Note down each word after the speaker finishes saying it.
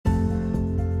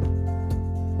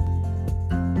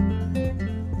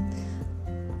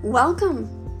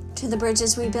Welcome to the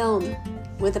Bridges We Build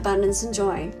with Abundance and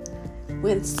Joy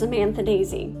with Samantha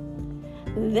Daisy.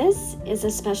 This is a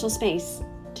special space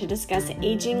to discuss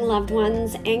aging loved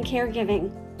ones and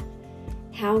caregiving.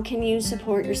 How can you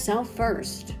support yourself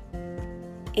first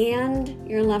and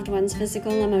your loved one's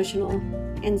physical, emotional,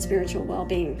 and spiritual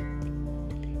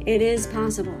well-being? It is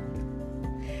possible.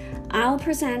 I'll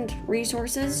present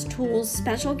resources, tools,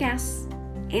 special guests,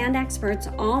 and experts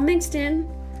all mixed in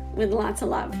with lots of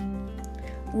love.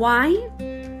 Why?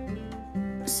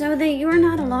 So that you're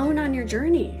not alone on your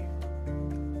journey.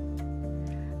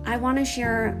 I want to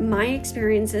share my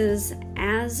experiences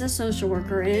as a social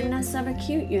worker in a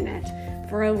subacute unit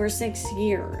for over 6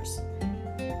 years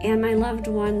and my loved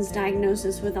one's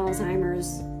diagnosis with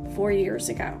Alzheimer's 4 years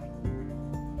ago.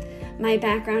 My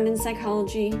background in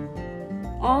psychology,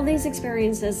 all these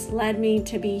experiences led me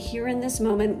to be here in this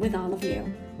moment with all of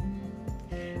you.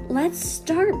 Let's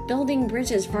start building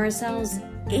bridges for ourselves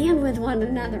and with one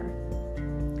another.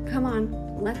 Come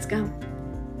on, let's go.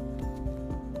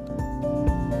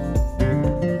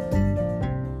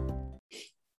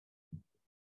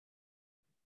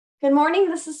 Good morning,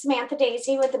 this is Samantha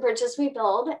Daisy with the Bridges We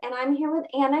Build, and I'm here with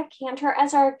Anna Cantor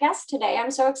as our guest today.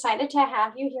 I'm so excited to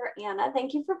have you here, Anna.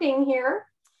 Thank you for being here.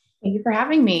 Thank you for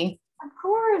having me. Of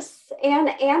course. And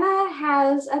Anna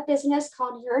has a business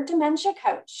called Your Dementia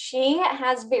Coach. She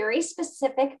has very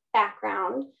specific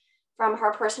background from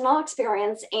her personal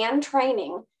experience and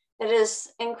training that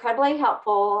is incredibly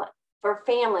helpful for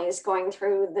families going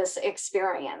through this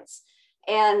experience.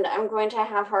 And I'm going to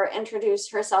have her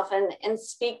introduce herself and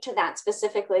speak to that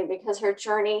specifically because her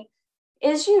journey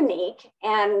is unique.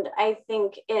 And I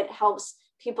think it helps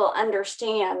people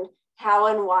understand how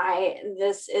and why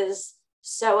this is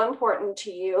so important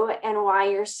to you and why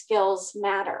your skills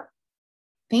matter.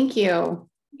 Thank you.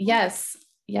 Yes.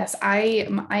 I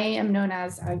am known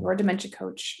as Your Dementia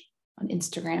Coach on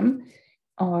Instagram,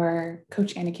 or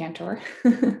Coach Anna Cantor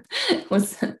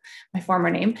was my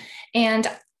former name. And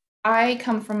I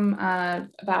come from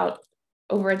about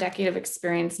over a decade of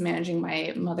experience managing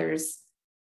my mother's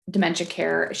dementia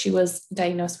care. She was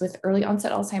diagnosed with early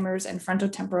onset Alzheimer's and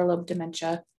frontotemporal lobe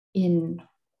dementia in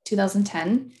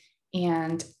 2010.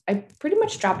 And I pretty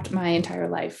much dropped my entire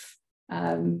life,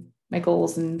 my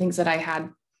goals and things that I had,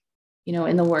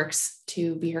 in the works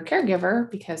to be her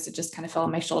caregiver because it just kind of fell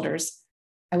on my shoulders.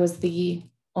 I was the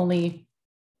only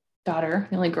daughter,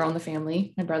 the only girl in the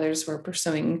family. My brothers were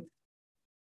pursuing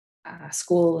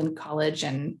school and college,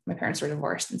 and my parents were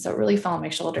divorced. And so it really fell on my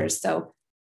shoulders. So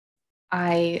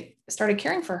I started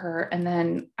caring for her. And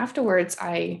then afterwards,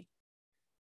 I,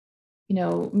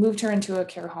 moved her into a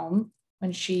care home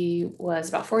when she was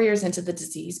about 4 years into the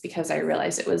disease because I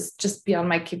realized it was just beyond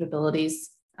my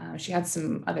capabilities. She had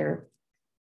some other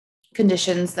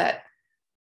conditions that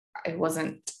I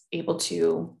wasn't able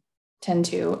to tend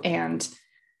to, and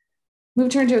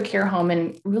moved her into a care home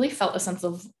and really felt a sense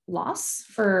of loss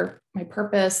for my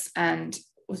purpose and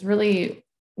was really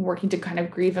working to kind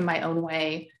of grieve in my own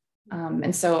way.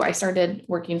 And so I started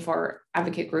working for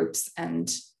advocate groups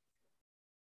and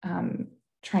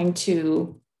trying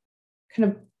to kind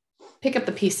of pick up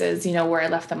the pieces, where I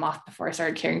left them off before I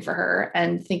started caring for her,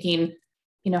 and thinking,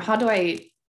 how do I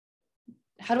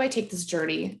take this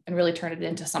journey and really turn it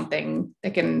into something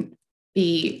that can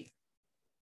be,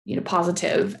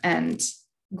 positive and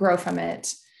grow from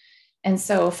it. And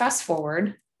so fast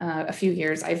forward a few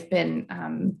years, I've been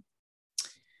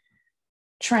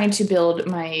trying to build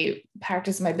my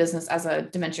practice, my business as a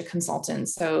dementia consultant.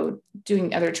 So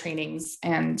doing other trainings,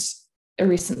 and I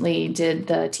recently did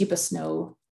the TIPA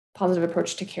SNO Positive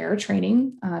Approach to Care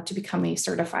training to become a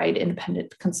certified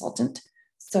independent consultant.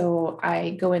 So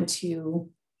I go into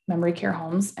memory care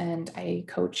homes and I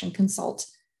coach and consult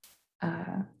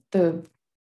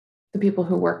the people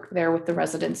who work there with the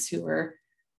residents who are,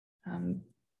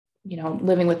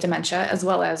 living with dementia, as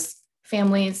well as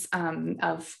families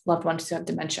of loved ones who have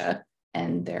dementia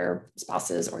and their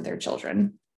spouses or their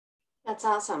children. That's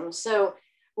awesome. So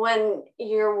when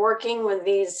you're working with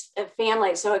these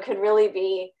families, so it could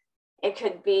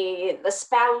be the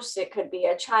spouse, it could be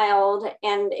a child,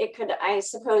 and it could, I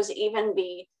suppose, even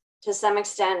be to some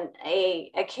extent a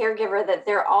caregiver that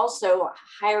they're also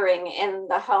hiring in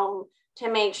the home to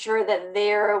make sure that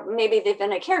maybe they've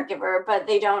been a caregiver, but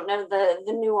they don't know the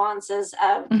nuances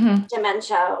of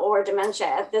dementia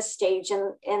at this stage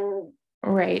in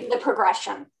right. the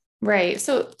progression. Right.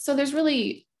 So there's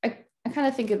really, I kind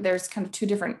of think of there's kind of two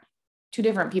different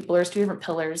people. There's two different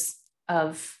pillars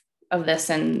of this,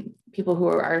 and people who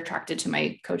are attracted to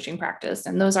my coaching practice.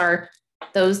 And those are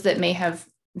those that may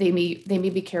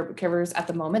be caregivers at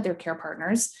the moment, they're care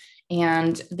partners,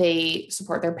 and they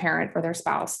support their parent or their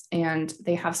spouse, and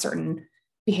they have certain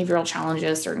behavioral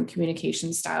challenges, certain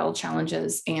communication style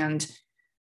challenges. And,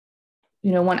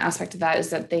 one aspect of that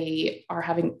is that they are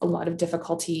having a lot of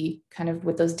difficulty kind of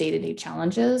with those day-to-day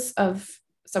challenges of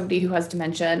somebody who has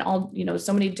dementia, and all,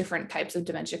 so many different types of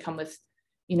dementia come with,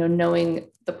 knowing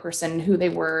the person who they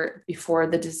were before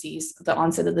the disease, the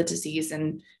onset of the disease,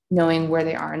 and knowing where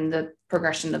they are in the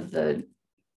progression of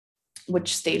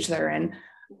which stage they're in,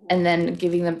 and then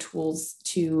giving them tools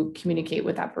to communicate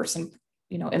with that person,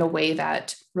 in a way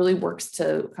that really works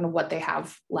to kind of what they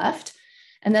have left.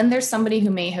 And then there's somebody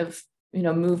who may have,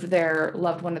 moved their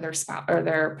loved one or their spouse or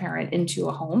their parent into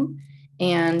a home,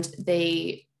 and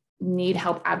they need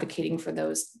help advocating for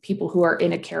those people who are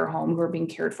in a care home, who are being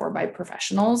cared for by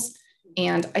professionals.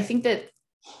 And I think that,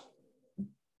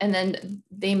 and then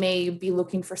they may be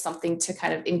looking for something to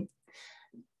kind of,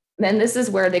 then this is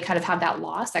where they kind of have that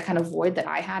loss, that kind of void that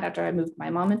I had after I moved my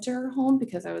mom into her home,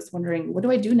 because I was wondering, what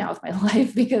do I do now with my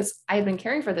life? Because I had been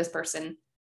caring for this person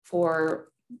for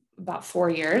about 4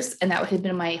 years, and that had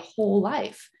been my whole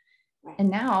life.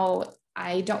 And now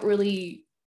I don't really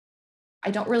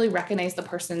recognize the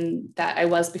person that I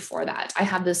was before that. I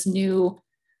have this new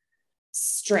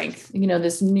strength,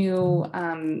 this new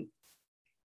kind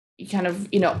of,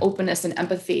 openness and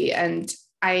empathy. And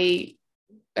I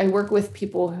work with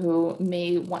people who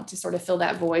may want to sort of fill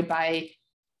that void by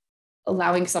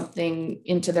allowing something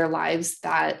into their lives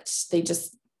that they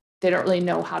don't really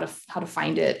know how to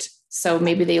find it. So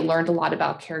maybe they learned a lot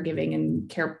about caregiving and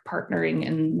care partnering,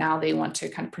 and now they want to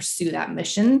kind of pursue that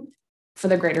mission for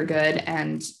the greater good.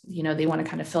 And, they want to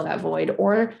kind of fill that void.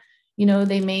 Or,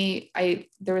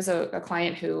 there was a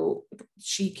client who,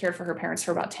 she cared for her parents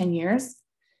for about 10 years.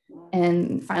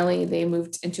 And finally they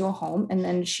moved into a home, and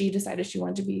then she decided she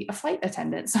wanted to be a flight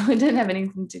attendant. So it didn't have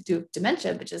anything to do with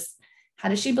dementia, but just how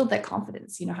does she build that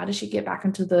confidence? How does she get back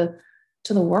into the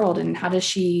world, and how does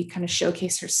she kind of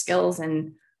showcase her skills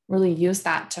and really use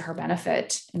that to her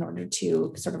benefit in order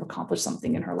to sort of accomplish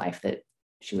something in her life that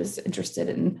she was interested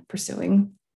in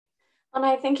pursuing? And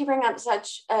I think you bring up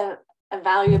such a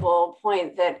valuable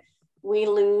point that we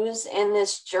lose in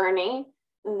this journey,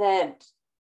 that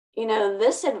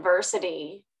this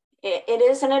adversity, it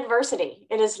is an adversity.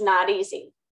 It is not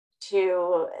easy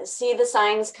to see the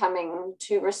signs coming,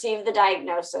 to receive the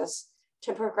diagnosis,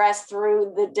 to progress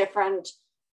through the different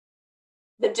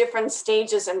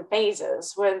stages and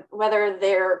phases, whether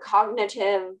they're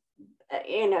cognitive,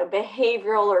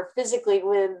 behavioral, or physically,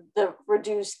 with the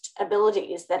reduced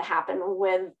abilities that happen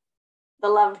with the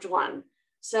loved one.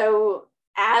 So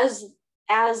as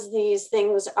these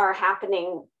things are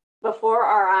happening before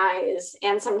our eyes,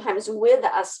 and sometimes with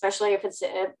us, especially if it's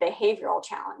a behavioral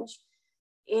challenge,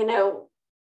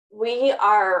 we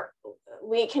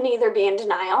can either be in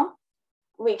denial,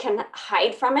 we can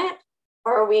hide from it,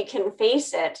 or we can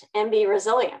face it and be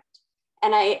resilient.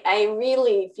 And I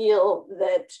really feel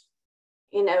that,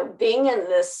 being in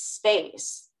this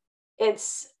space,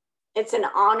 it's an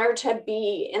honor to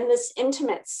be in this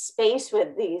intimate space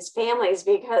with these families,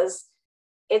 because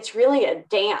it's really a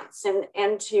dance,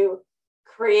 and to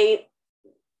create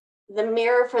the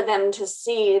mirror for them to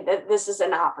see that this is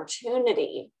an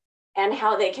opportunity and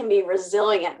how they can be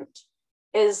resilient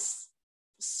is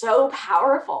so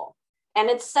powerful. And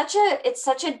it's such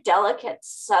a delicate,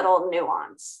 subtle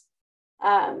nuance,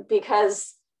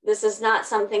 because this is not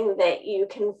something that you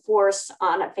can force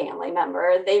on a family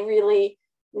member. They really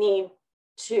need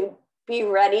to be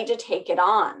ready to take it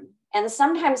on. And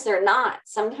sometimes they're not.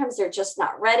 Sometimes they're just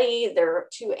not ready. They're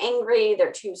too angry.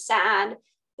 They're too sad.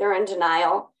 They're in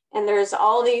denial. And there's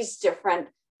all these different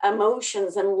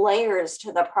emotions and layers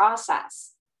to the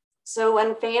process. So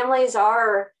when families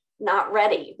are not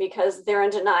ready because they're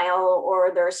in denial,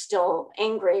 or they're still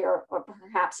angry, or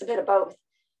perhaps a bit of both,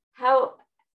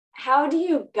 how do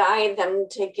you guide them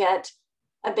to get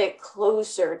a bit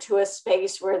closer to a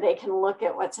space where they can look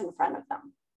at what's in front of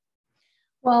them?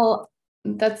 Well,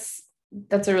 that's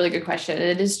a really good question.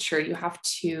 It is true. You have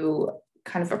to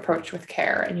kind of approach with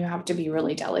care, and you have to be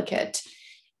really delicate.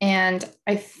 And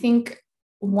I think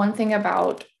one thing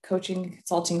about coaching and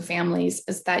consulting families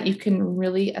is that you can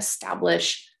really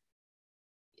establish,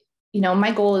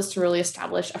 my goal is to really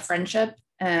establish a friendship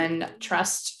and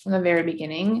trust from the very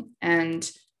beginning, and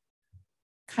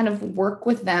kind of work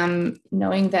with them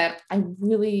knowing that I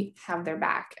really have their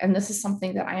back. And this is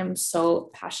something that I am so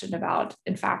passionate about.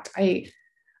 In fact, I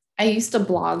used to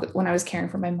blog when I was caring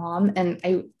for my mom, and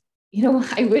I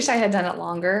wish I had done it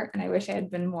longer, and I wish I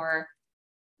had been more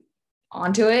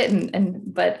onto it.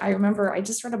 But I remember I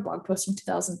just read a blog post in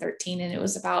 2013, and it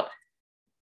was about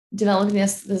developing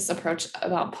this approach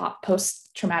about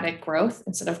post-traumatic growth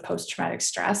instead of post-traumatic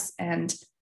stress. And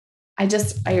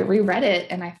I reread it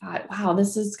and I thought, wow,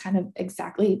 this is kind of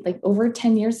exactly like over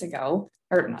 10 years ago,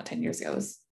 or not 10 years ago, it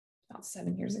was about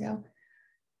 7 years ago.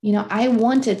 I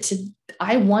wanted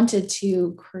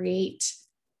to create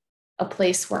a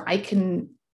place where I can,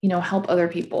 help other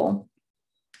people.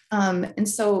 And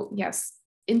so, yes,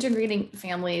 integrating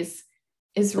families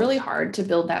is really hard to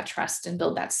build that trust and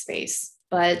build that space.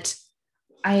 But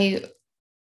I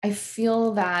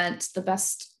feel that the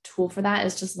best tool for that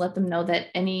is just let them know that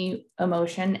any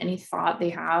emotion, any thought they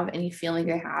have, any feeling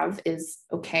they have is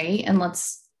okay. And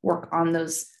let's work on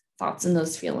those thoughts and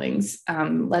those feelings.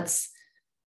 Let's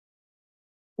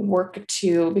work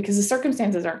because the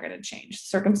circumstances aren't going to change.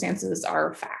 Circumstances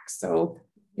are facts. So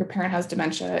your parent has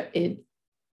dementia.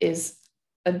 It's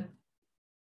the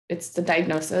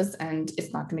diagnosis and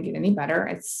it's not going to get any better.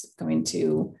 It's going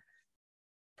to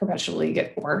perpetually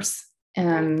get worse.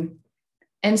 And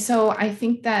so I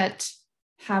think that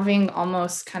having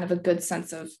almost kind of a good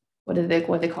sense of what they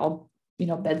call,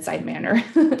 bedside manner.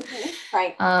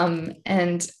 Right.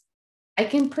 And I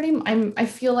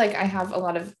feel like I have a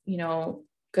lot of,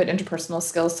 good interpersonal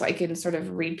skills. So I can sort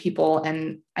of read people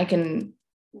and I can,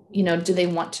 do they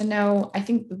want to know? I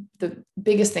think the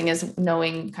biggest thing is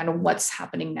knowing kind of what's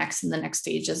happening next in the next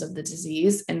stages of the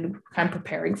disease and kind of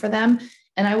preparing for them.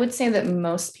 And I would say that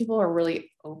most people are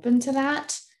really open to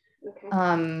that.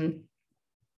 Okay.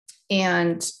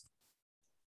 And,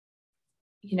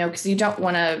 because you don't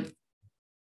want to,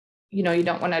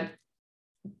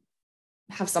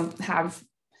 have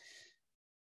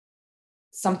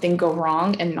something go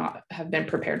wrong and not have been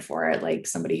prepared for it, like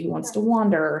somebody who wants to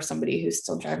wander or somebody who's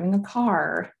still driving a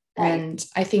car. Right. And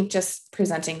I think just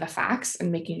presenting the facts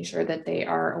and making sure that they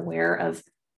are aware of,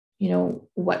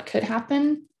 what could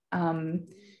happen,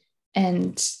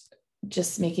 and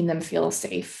just making them feel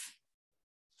safe.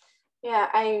 Yeah,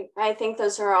 I think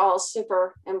those are all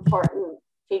super important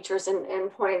features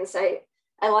and points. I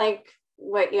like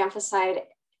what you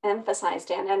emphasized,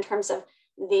 Dan, in terms of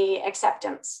the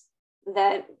acceptance,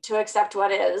 that to accept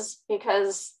what is,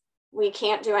 because we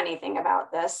can't do anything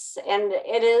about this. And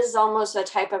it is almost a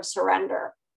type of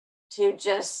surrender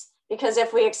because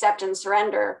if we accept and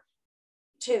surrender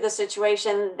to the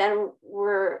situation, then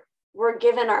we're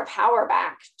given our power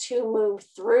back to move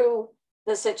through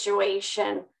the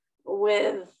situation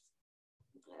with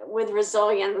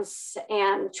resilience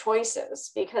and choices.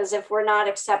 Because if we're not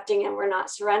accepting and we're not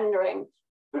surrendering,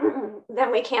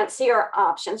 then we can't see our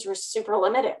options. We're super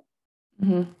limited.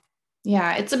 Mm-hmm.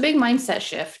 Yeah, it's a big mindset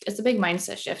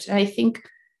shift. And I think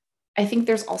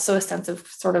there's also a sense of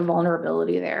sort of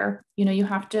vulnerability there. You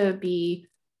have to be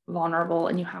vulnerable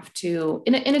and you have to,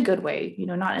 in a good way,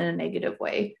 not in a negative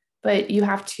way, but you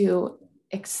have to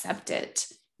accept it.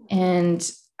 And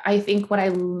I think what I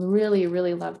really,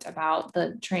 really loved about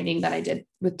the training that I did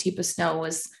with Teepa Snow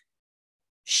was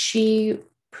she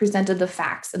presented the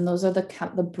facts, and those are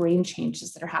the brain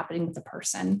changes that are happening with the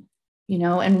person,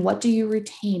 and what do you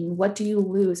retain? What do you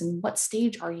lose? And what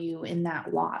stage are you in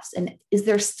that loss? And is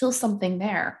there still something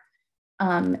there?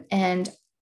 And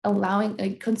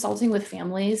consulting with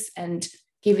families and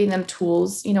giving them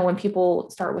tools. When people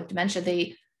start with dementia,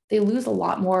 they lose a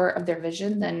lot more of their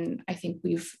vision than I think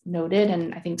we've noted.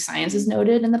 And I think science has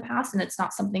noted in the past, and it's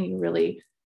not something you really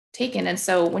take in. And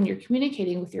so when you're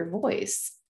communicating with your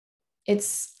voice,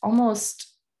 it's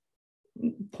almost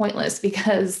pointless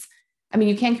because,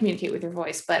 you can communicate with your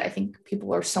voice, but I think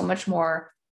people are so much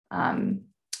more,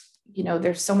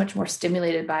 they're so much more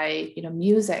stimulated by,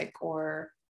 music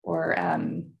or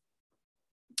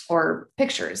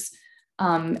pictures.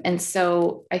 And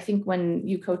so I think when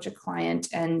you coach a client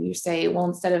and you say, well,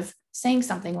 instead of saying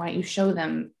something, why don't you show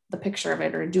them the picture of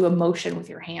it or do a motion with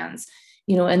your hands,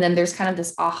 and then there's kind of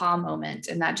this aha moment,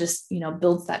 and that just,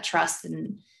 builds that trust,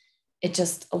 and it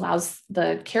just allows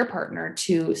the care partner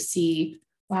to see,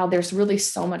 wow, there's really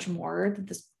so much more that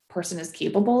this person is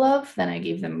capable of than I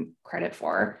gave them credit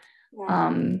for.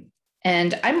 Yeah.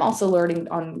 And I'm also learning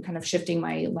on kind of shifting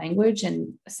my language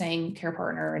and saying care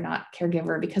partner and not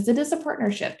caregiver, because it is a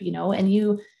partnership, and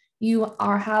you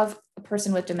have a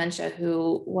person with dementia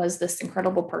who was this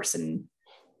incredible person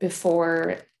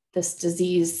before this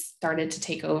disease started to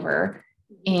take over,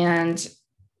 and,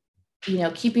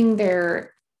 keeping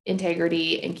their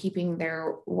integrity and keeping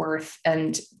their worth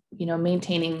and,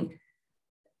 maintaining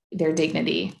their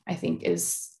dignity, I think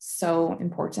is so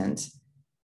important.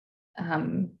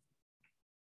 And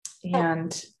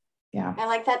yeah, I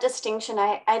like that distinction.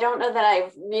 I don't know that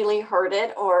I've really heard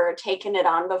it or taken it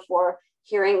on before,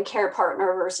 hearing care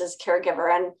partner versus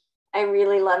caregiver. I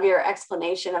really love your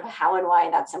explanation of how and why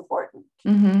that's important.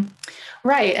 Mm-hmm.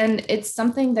 Right. And it's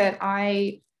something that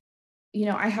I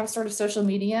have sort of social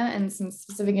media and some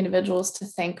specific individuals to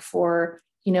thank for,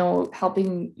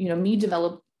 helping, me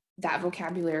develop that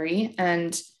vocabulary.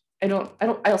 And I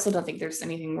also don't think there's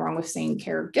anything wrong with saying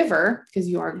caregiver, because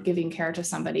you are giving care to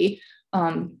somebody.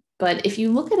 But if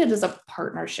you look at it as a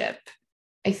partnership,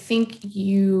 I think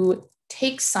you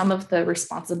take some of the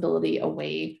responsibility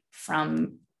away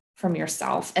from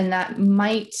yourself, and that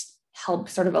might help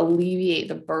sort of alleviate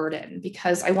the burden,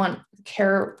 because I want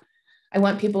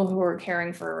people who are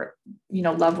caring for,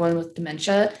 loved one with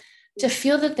dementia to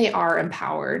feel that they are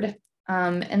empowered.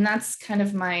 And that's kind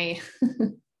of my, I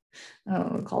don't know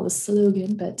what to call this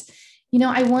slogan, but,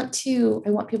 I want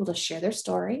people to share their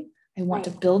story. I want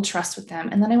to build trust with them.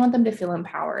 And then I want them to feel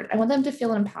empowered. I want them to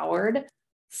feel empowered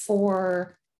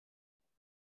for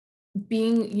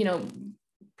being,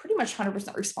 pretty much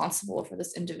 100% responsible for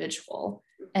this individual.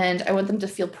 And I want them to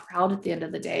feel proud at the end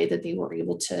of the day that they were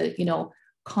able to,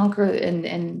 conquer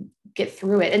and get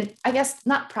through it. And I guess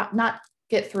not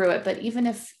get through it, but even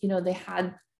if, they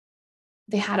had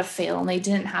a fail and they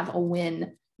didn't have a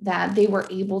win, that they were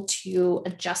able to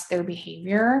adjust their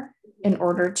behavior in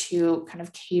order to kind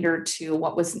of cater to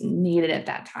what was needed at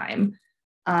that time.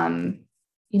 And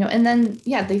then,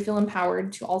 they feel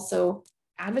empowered to also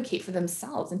advocate for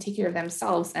themselves and take care of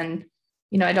themselves. And,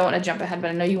 I don't want to jump ahead, but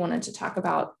I know you wanted to talk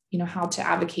about, how to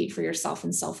advocate for yourself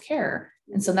and self-care.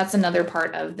 And so that's another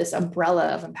part of this umbrella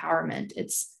of empowerment.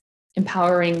 It's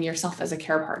empowering yourself as a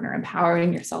care partner,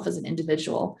 empowering yourself as an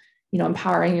individual,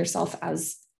 empowering yourself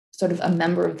as sort of a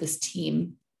member of this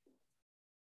team.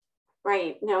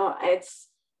 Right. No,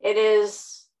 it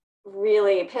is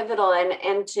really pivotal,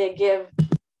 and to give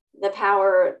the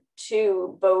power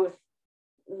to both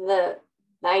the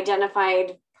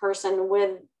identified person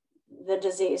with the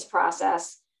disease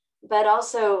process, but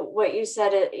also what you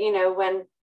said,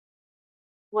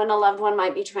 when a loved one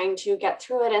might be trying to get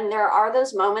through it. And there are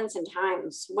those moments and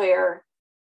times where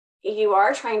you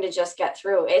are trying to just get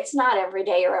through. It's not every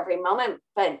day or every moment,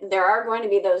 but there are going to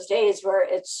be those days where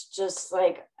it's just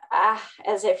like,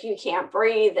 as if you can't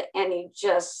breathe, and you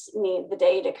just need the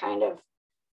day to kind of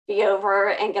be over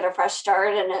and get a fresh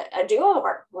start and a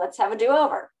do-over. Let's have a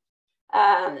do-over.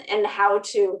 And how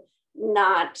to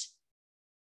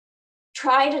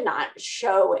try to not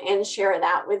show and share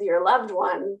that with your loved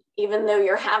one, even though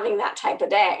you're having that type of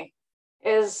day,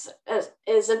 is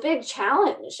a big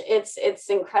challenge. It's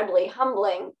incredibly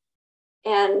humbling,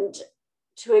 and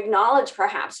to acknowledge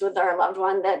perhaps with our loved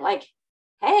one that, like,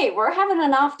 hey, we're having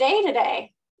an off day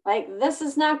today. Like, this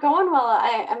is not going well.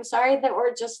 I'm sorry that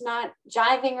we're just not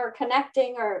jiving or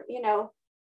connecting, or,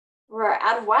 we're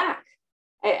out of whack.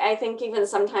 I think even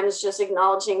sometimes just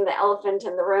acknowledging the elephant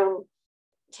in the room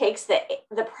takes the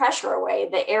pressure away,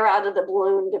 the air out of the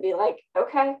balloon, to be like,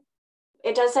 okay,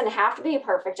 it doesn't have to be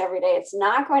perfect every day. It's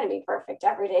not going to be perfect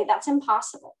every day. That's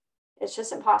impossible. It's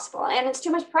just impossible. And it's too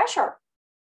much pressure.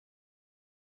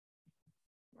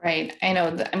 Right. I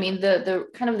know. The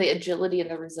kind of the agility and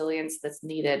the resilience that's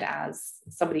needed as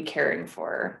somebody caring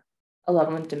for a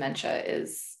loved one with dementia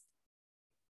is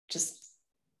just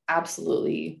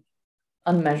absolutely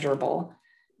unmeasurable,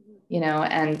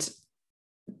 and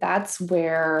that's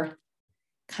where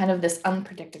kind of this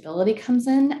unpredictability comes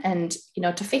in. And,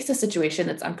 to face a situation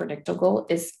that's unpredictable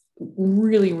is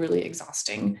really, really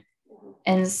exhausting.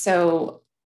 And so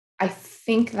I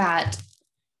think that,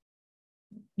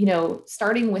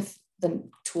 starting with the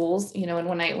tools, and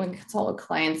when I consult with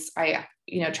clients, I,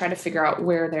 try to figure out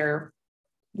where their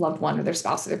loved one or their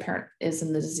spouse or their parent is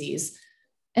in the disease,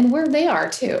 and where they are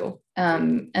too.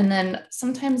 And then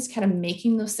sometimes kind of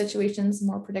making those situations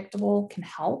more predictable can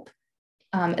help,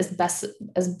 as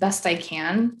best I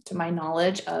can, to my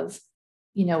knowledge of,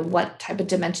 what type of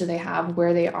dementia they have,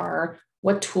 where they are,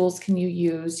 what tools can you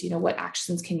use, what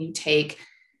actions can you take,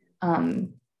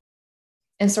 and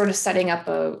sort of setting up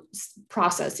a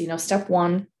process, step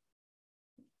one,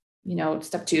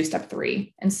 step two, step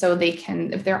three. And so they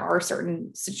can, if there are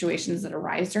certain situations that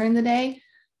arise during the day,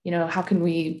 how can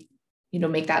we,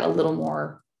 make that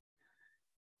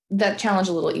that challenge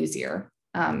a little easier,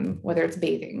 whether it's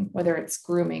bathing, whether it's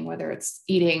grooming, whether it's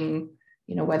eating,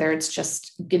 whether it's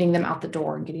just getting them out the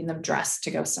door and getting them dressed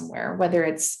to go somewhere, whether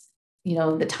it's,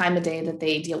 the time of day that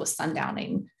they deal with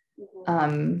sundowning.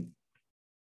 I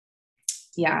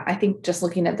think just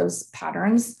looking at those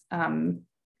patterns can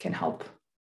help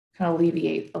kind of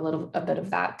alleviate a bit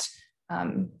of that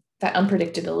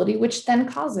unpredictability, which then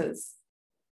causes,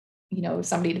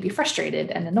 somebody to be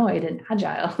frustrated and annoyed and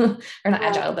agile, or not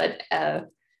agile, but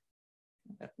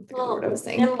the word I was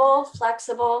saying. Nimble,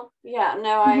 flexible. Yeah,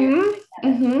 no, I get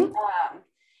it.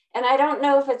 And I don't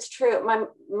know if it's true.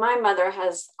 My mother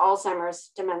has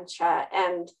Alzheimer's dementia,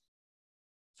 and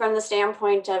from the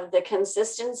standpoint of the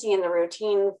consistency and the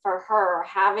routine for her,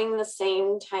 having the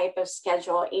same type of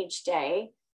schedule each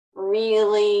day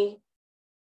really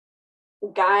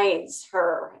guides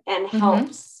her and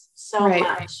helps so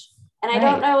much. And I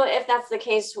don't know if that's the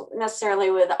case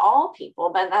necessarily with all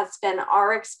people, but that's been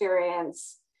our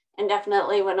experience. And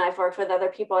definitely when I've worked with other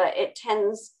people, it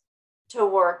tends to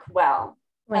work well.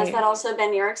 Has that also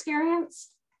been your experience?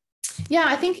 Yeah,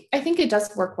 I think it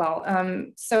does work well.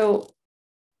 So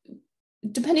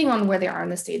depending on where they are in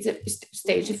the stage, if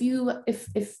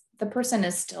the person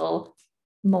is still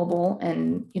mobile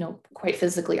and, you know, quite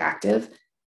physically active,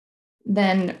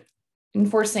 then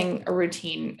enforcing a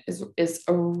routine is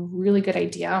a really good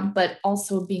idea, but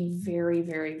also being very,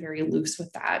 very, very loose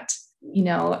with that. You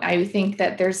know, I think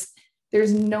that there's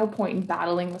no point in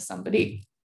battling with somebody,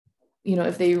 you know,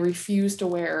 if they refuse to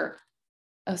wear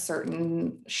a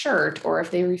certain shirt, or if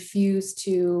they refuse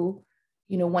to,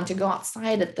 you know, want to go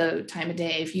outside at the time of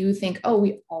day. If you think, oh,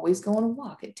 we always go on a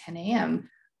walk at 10 a.m.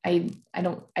 I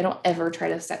don't ever try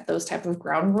to set those type of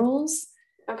ground rules.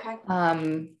 Okay.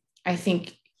 I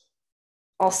think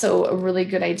also a really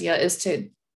good idea is to,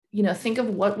 you know, think of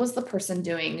what was the person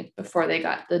doing before they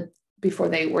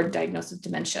were diagnosed with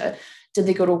dementia. Did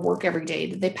they go to work every day?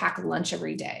 Did they pack lunch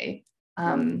every day?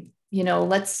 You know,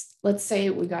 let's say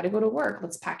we got to go to work.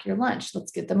 Let's pack your lunch.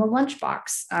 Let's get them a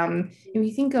lunchbox. If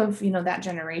you think of, you know, that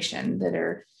generation that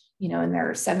are, you know, in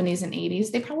their 70s and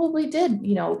 80s, they probably did,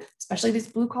 you know, especially these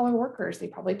blue collar workers, they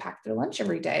probably packed their lunch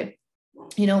every day.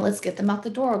 You know, let's get them out the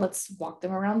door. Let's walk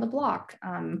them around the block.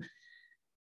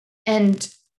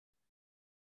 And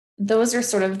those are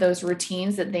sort of those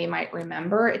routines that they might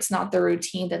remember. It's not the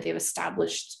routine that they've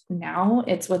established now.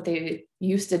 It's what they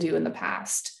used to do in the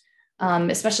past.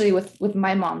 Especially with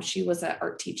my mom, she was an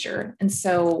art teacher. And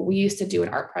so we used to do an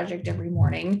art project every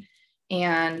morning.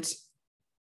 And,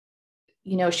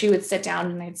 you know, she would sit down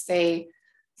and I'd say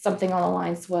something on the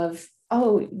lines of,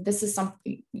 oh, this is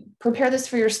something, prepare this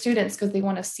for your students because they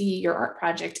want to see your art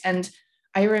project. And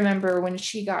I remember when the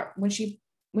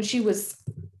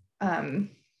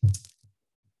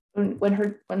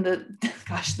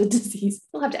disease,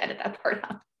 we'll have to edit that part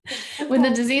out. When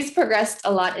the disease progressed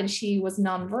a lot and she was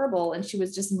nonverbal and she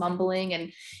was just mumbling,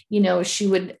 and, you know, she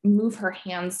would move her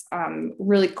hands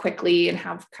really quickly and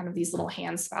have kind of these little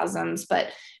hand spasms.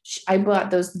 But I bought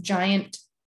those giant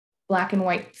black and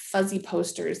white fuzzy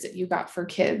posters that you got for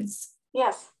kids.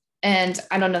 Yes. And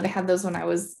I don't know, they had those when I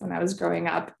was growing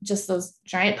up, just those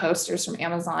giant posters from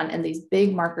Amazon and these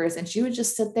big markers. And she would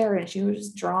just sit there and she would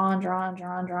just draw.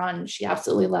 And she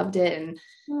absolutely loved it. And,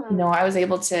 you know, I was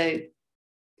able to,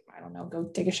 I don't know, go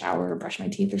take a shower or brush my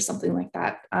teeth or something like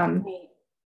that.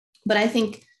 But I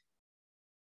think,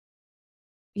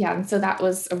 yeah. And so that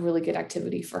was a really good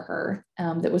activity for her.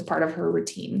 That was part of her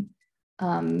routine.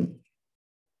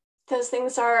 Those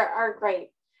things are great.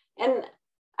 And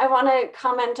I want to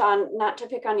comment on, not to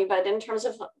pick on you, but in terms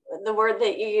of the word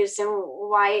that you used and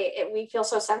why we feel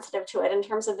so sensitive to it in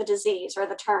terms of the disease or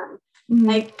the term.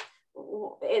 Like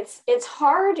it's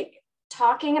hard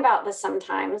talking about this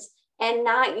sometimes and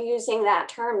not using that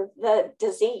term, the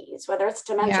disease, whether it's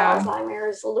dementia,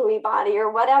 Alzheimer's, Lewy body,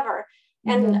 or whatever.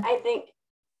 And I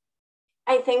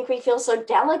think we feel so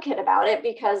delicate about it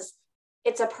because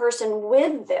it's a person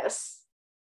with this,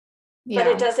 but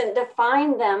it doesn't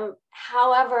define them.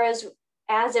 However, as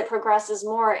it progresses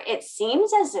more, it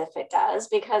seems as if it does,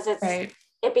 because it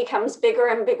becomes bigger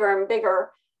and bigger and bigger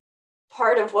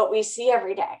part of what we see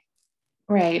every day.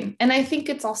 Right. And I think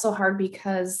it's also hard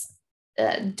because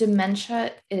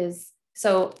dementia is,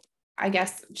 so I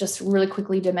guess just really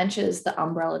quickly, dementia is the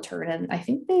umbrella term. And I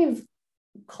think they've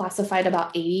classified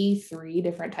about 83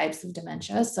 different types of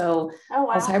dementia. So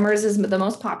Alzheimer's is the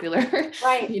most popular,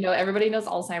 right? You know, everybody knows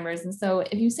Alzheimer's. And so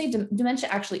if you say dementia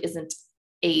actually isn't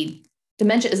a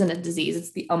disease,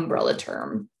 it's the umbrella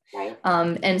term. Right.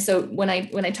 And so when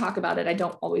I talk about it, I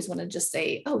don't always want to just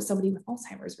say, oh, somebody with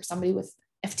Alzheimer's or somebody with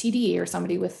FTD or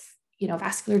somebody with, you know,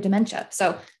 vascular dementia.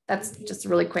 So that's just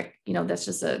really quick, you know, that's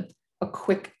just a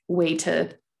quick way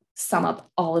to sum up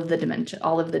all of the dementia,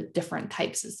 all of the different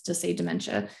types, is to say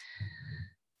dementia.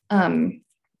 But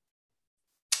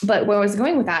where I was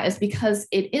going with that is because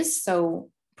it is so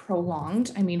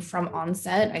prolonged. I mean, from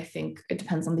onset, I think it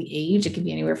depends on the age. It can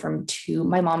be anywhere from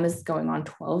my mom is going on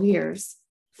 12 years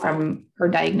from her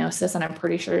diagnosis. And I'm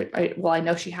pretty sure, I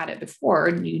know she had it before,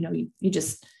 and, you know,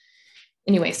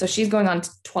 anyway, so she's going on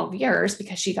to 12 years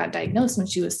because she got diagnosed when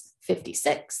she was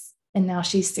 56. and now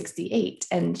she's 68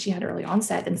 and she had early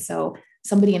onset. And so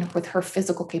somebody with her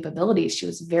physical capabilities, she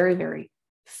was very, very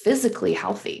physically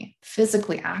healthy,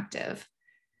 physically active.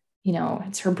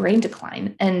 It's her brain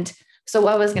decline. And so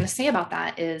what I was going to say about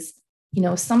that is,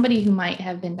 somebody who might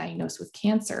have been diagnosed with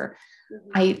cancer,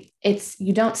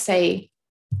 you don't say,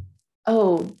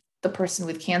 oh, the person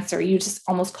with cancer, you just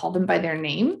almost call them by their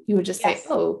name. You would just say,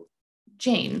 oh,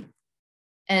 Jane.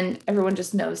 And everyone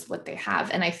just knows what they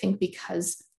have. And I think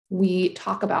because we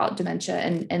talk about dementia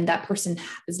and that person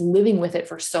is living with it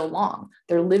for so long,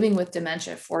 they're living with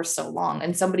dementia for so long.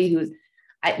 And somebody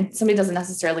doesn't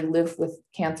necessarily live with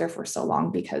cancer for so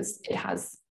long because it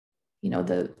has,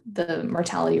 the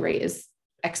mortality rate is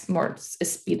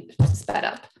sped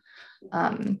up,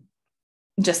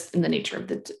 just in the nature of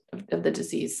the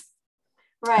disease.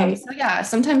 Right. So yeah,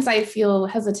 sometimes I feel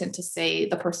hesitant to say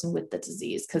the person with the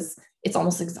disease because it's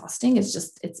almost exhausting.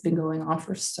 It's been going on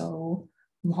for so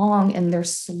long and they're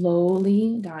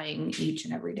slowly dying each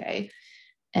and every day.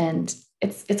 And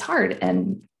it's hard,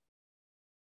 and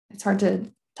it's hard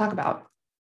to talk about.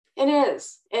 It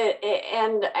is.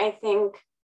 And I think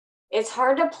it's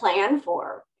hard to plan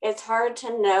for. It's hard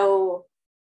to know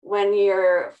when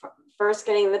you're first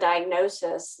getting the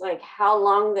diagnosis, like how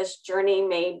long this journey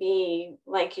may be.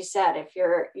 Like you said, if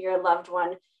your loved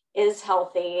one is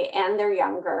healthy and they're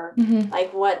younger,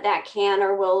 like what that can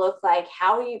or will look like,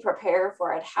 how you prepare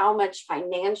for it, how much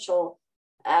financial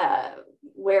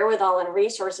wherewithal and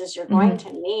resources you're going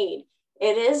to need.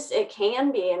 It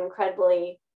can be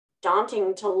incredibly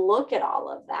daunting to look at all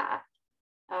of that.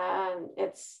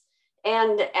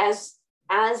 And as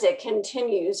it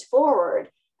continues forward,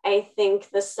 I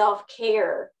think the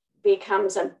self-care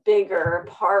becomes a bigger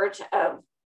part of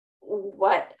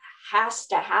what has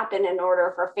to happen in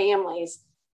order for families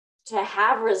to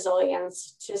have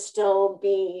resilience, to still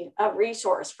be a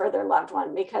resource for their loved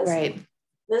one, because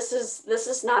this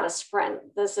is not a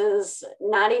sprint. This is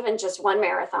not even just one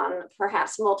marathon,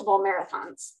 perhaps multiple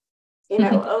marathons,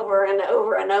 over and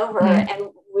over and over. And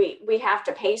we have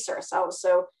to pace ourselves.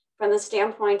 So from the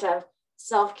standpoint of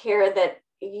self-care that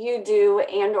you do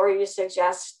and or you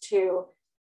suggest to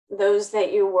those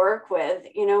that you work with,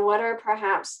 what are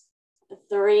perhaps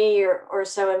 3 or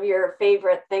so of your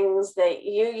favorite things that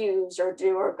you use or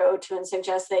do or go to and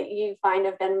suggest that you find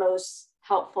have been most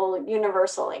helpful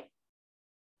universally?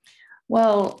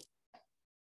 Well,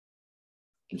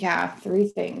 yeah, 3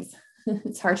 things.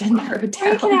 It's hard to narrow down.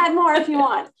 Or you can add more if you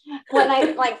want.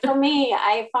 For me,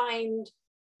 I find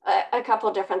a couple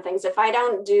of different things. If I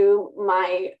don't do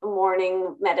my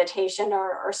morning meditation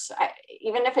or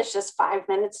even if it's just 5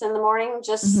 minutes in the morning,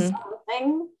 just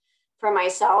something for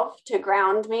myself to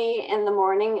ground me in the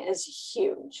morning is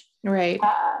huge. Right.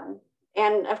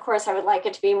 And of course I would like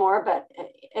it to be more, but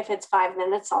if it's 5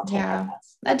 minutes, I'll take it.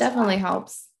 That definitely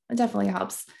helps. It definitely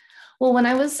helps. Well, when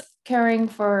I was caring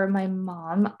for my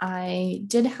mom,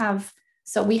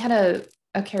 so we had a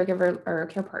caregiver or a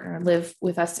care partner live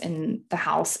with us in the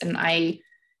house. And I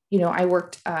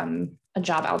worked a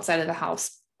job outside of the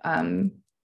house. I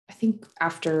think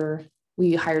after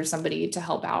we hired somebody to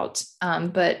help out.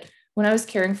 But when I was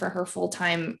caring for her full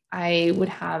time, I would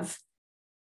have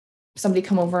somebody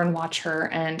come over and watch her.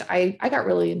 And I got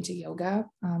really into yoga.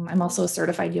 I'm also a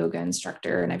certified yoga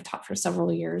instructor, and I've taught for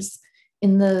several years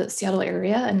in the Seattle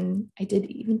area. And I did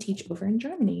even teach over in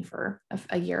Germany for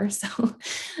a year. So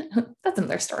that's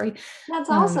another story. That's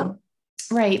awesome.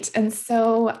 Right. And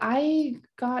so I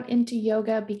got into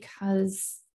yoga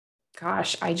because,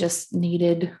 gosh, I just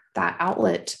needed that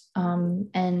outlet.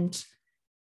 And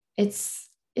it's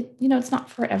not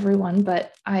for everyone,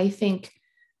 but I think,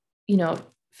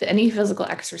 any physical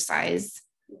exercise.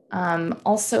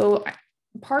 Also,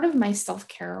 part of my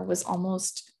self-care was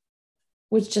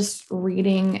just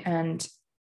reading and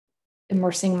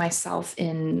immersing myself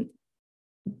in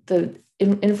the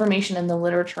information and the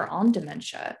literature on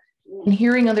dementia and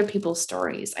hearing other people's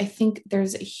stories. I think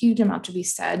there's a huge amount to be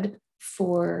said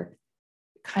for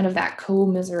kind of that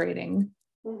commiserating.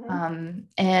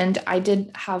 And I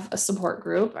did have a support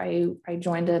group. I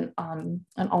joined an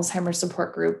Alzheimer's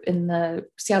support group in the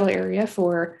Seattle area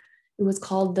it was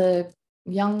called the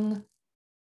Young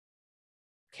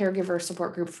Caregiver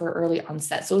Support Group for Early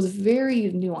Onset. So it was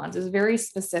very nuanced. It was very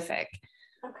specific.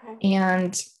 Okay.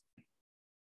 And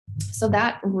so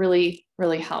that really,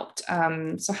 really helped.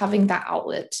 So having that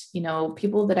outlet,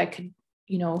 people that I could,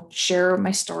 share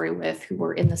my story with who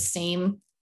were in the same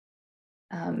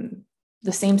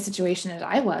situation as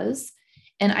I was.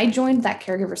 And I joined that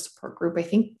caregiver support group, I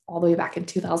think all the way back in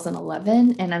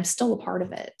 2011, and I'm still a part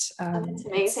of it. That's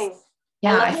amazing.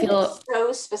 Yeah, love I that feel it's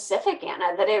so specific,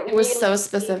 Anna, that it it was really so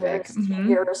specific. caters to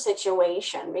your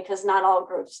situation, because not all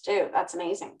groups do. That's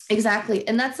amazing. Exactly.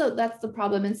 And that's the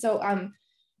problem. And so,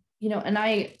 and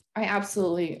I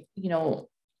absolutely,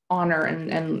 honor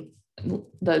and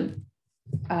the,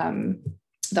 the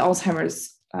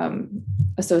Alzheimer's,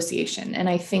 Association. And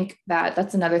I think that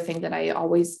that's another thing that I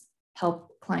always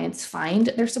help clients find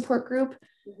their support group.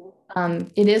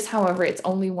 It is, however, it's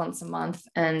only once a month,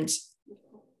 and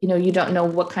you don't know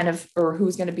what kind of, or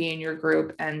who's going to be in your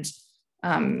group. And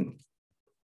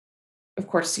of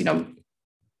course,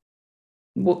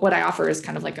 what I offer is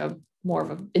kind of like a more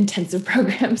of an intensive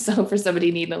program. So for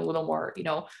somebody needing a little more,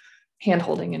 hand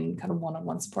holding and kind of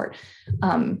one-on-one support.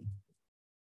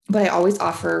 But I always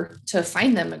offer to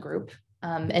find them a group.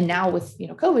 And now with,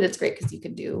 COVID, it's great because you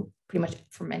can do pretty much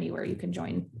from anywhere. You can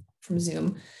join from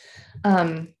Zoom.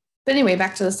 But anyway,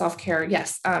 back to the self-care.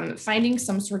 Yes. Finding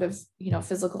some sort of,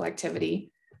 physical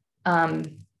activity,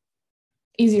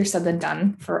 easier said than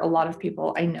done for a lot of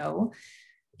people, I know.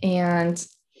 And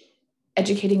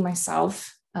educating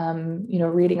myself,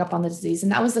 reading up on the disease.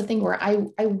 And that was the thing where I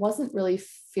wasn't really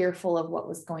fearful of what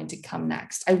was going to come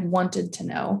next. I wanted to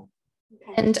know.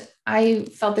 Okay. And I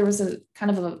felt there was a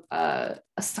kind of a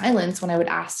silence when I would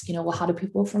ask, well, how do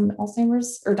people from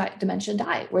Alzheimer's or dementia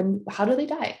die? How do they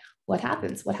die? What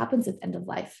happens? What happens at the end of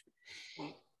life?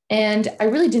 And I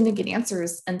really didn't get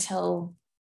answers until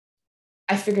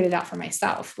I figured it out for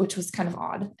myself, which was kind of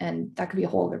odd. And that could be a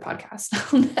whole other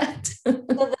podcast on that. So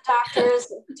the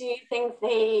doctors, do you think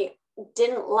they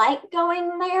didn't like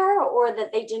going there, or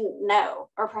that they didn't know,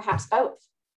 or perhaps both?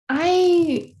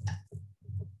 I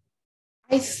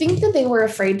think that they were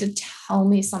afraid to tell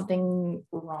me something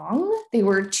wrong. They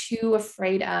were too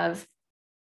afraid of,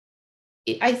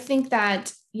 I think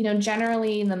that,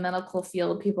 generally in the medical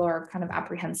field, people are kind of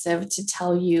apprehensive to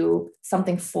tell you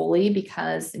something fully,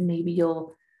 because maybe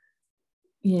you'll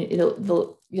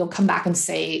come back and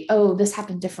say, oh, this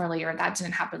happened differently, or that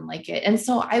didn't happen like it. And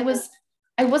so I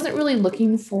wasn't really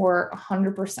looking for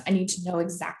 100%. I need to know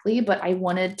exactly, but I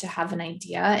wanted to have an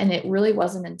idea. And it really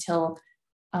wasn't until,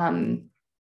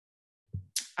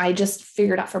 I just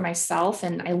figured out for myself,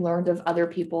 and I learned of other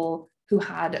people who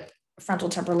had frontal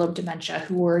temporal lobe dementia,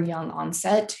 who were young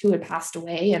onset, who had passed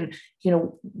away, and,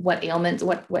 what ailments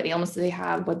do they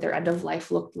have, what their end of life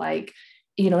looked like,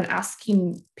 and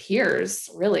asking peers,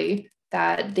 really,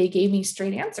 that they gave me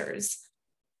straight answers.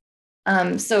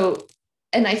 So,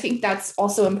 and I think that's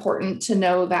also important to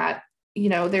know that,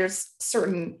 there's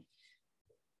certain,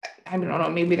 I don't know,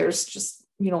 maybe there's just,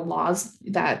 laws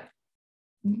that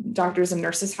doctors and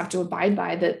nurses have to abide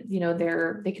by, that,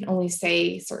 they can only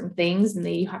say certain things, and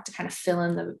you have to kind of fill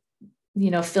in the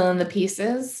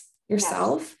pieces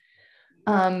yourself.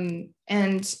 Yes.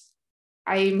 And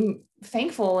I'm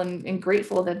thankful and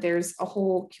grateful that there's a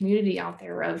whole community out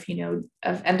there of,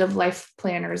 of end of life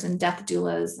planners and death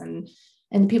doulas and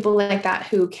people like that,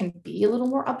 who can be a little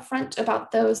more upfront about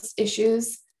those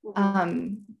issues,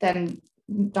 than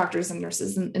doctors and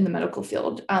nurses in the medical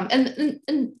field.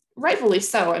 And rightfully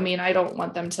so. I mean, I don't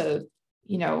want them to,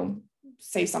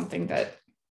 say something that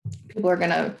people are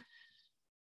going to,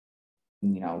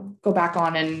 go back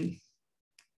on and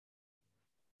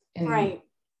right.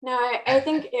 No, I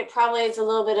think it probably is a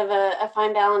little bit of a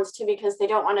fine balance too, because they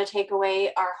don't want to take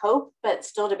away our hope, but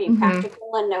still to be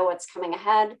practical and know what's coming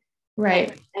ahead.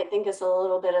 Right. I think it's a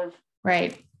little bit of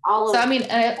right. So, I mean,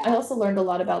 I also learned a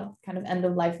lot about kind of end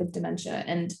of life with dementia,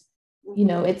 and,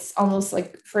 it's almost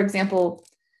like, for example,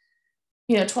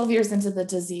 12 years into the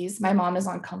disease, my mom is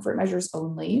on comfort measures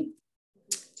only.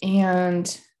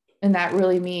 And that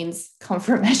really means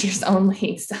comfort measures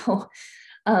only. So,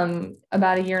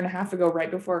 about a year and a half ago,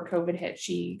 right before COVID hit,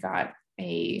 she got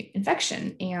a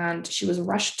infection, and she was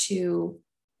rushed to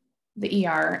the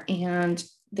ER, and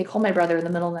they called my brother in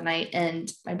the middle of the night.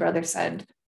 And my brother said,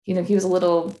 he was a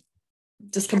little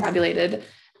discombobulated,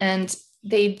 and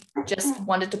they just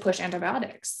wanted to push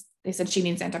antibiotics. They said, she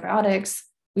needs antibiotics.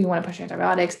 We want to push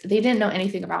antibiotics. They didn't know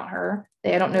anything about her.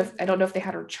 I don't know if they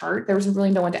had her chart. There was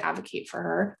really no one to advocate for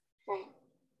her. Right.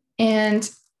 And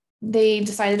they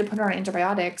decided to put her on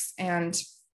antibiotics, and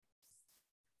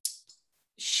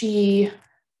she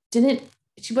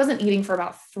wasn't eating for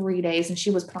about 3 days, and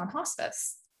she was put on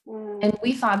hospice. And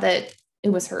we thought that it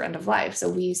was her end of life. So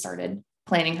we started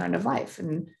planning her end of life,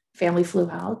 and family flew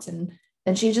out, and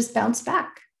then she just bounced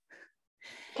back.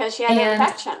 Because she had an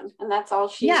infection, and that's all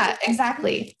she. Yeah,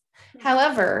 exactly.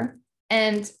 However,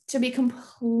 and to be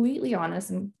completely honest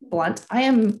and blunt, I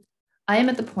am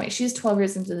at the point, she's 12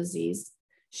 years into the disease.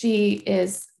 She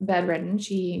is bedridden.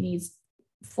 She needs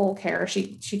full care.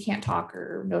 She can't talk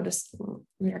or notice,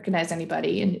 recognize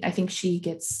anybody. And I think she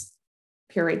gets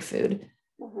pureed food.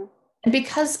 Mm-hmm. And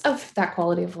because of that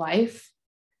quality of life,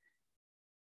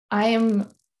 I am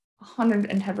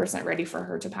 110% ready for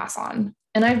her to pass on.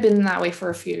 And I've been that way for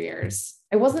a few years.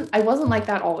 I wasn't like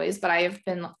that always, but I have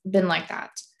been like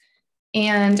that.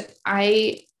 And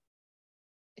I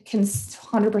can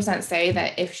 100% say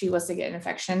that if she was to get an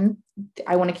infection,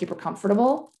 I want to keep her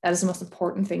comfortable. That is the most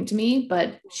important thing to me,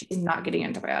 but she's not getting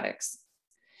antibiotics,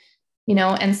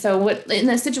 And so what in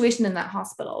the situation in that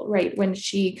hospital, right, when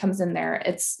she comes in there,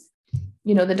 it's,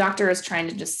 the doctor is trying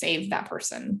to just save that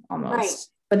person almost, right,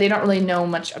 but they don't really know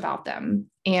much about them.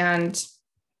 And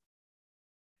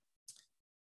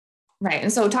right.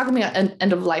 And so talking about an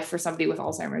end of life for somebody with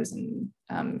Alzheimer's and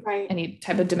right, any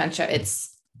type of dementia,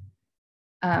 it's,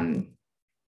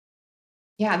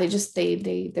 yeah,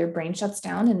 they their brain shuts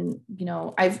down. And,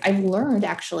 I've learned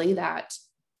actually that,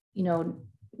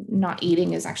 not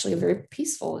eating is actually a very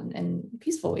peaceful and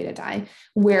peaceful way to die.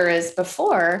 Whereas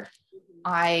before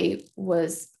I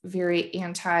was very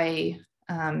anti,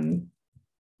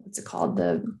 what's it called?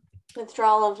 The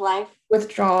withdrawal of life.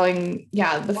 Withdrawing.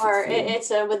 Yeah.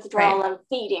 It's a withdrawal of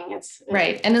feeding. It's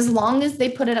right. And as long as they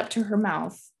put it up to her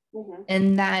mouth, mm-hmm,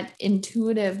 and that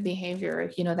intuitive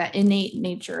behavior, that innate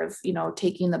nature of,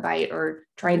 taking the bite or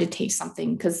trying to taste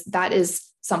something, because that is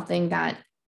something that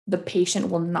the patient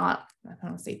will not, I don't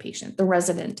want to say patient, the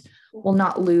resident will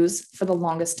not lose for the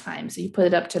longest time. So you put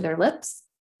it up to their lips,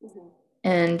 mm-hmm,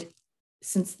 and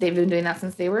since they've been doing that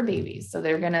since they were babies, so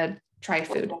they're going to try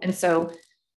food. And so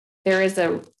there is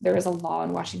a law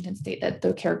in Washington state that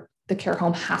the care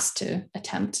home has to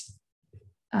attempt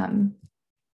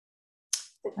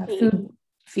food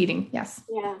feeding. Yes.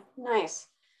 Yeah. Nice.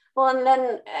 Well, and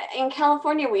then in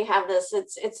California, we have this,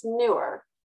 it's newer,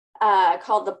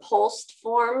 called the pulsed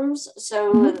forms.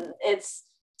 So mm-hmm, it's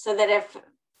so that if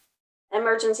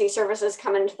emergency services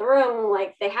come into the room,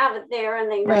 like they have it there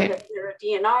and they know right, that they're a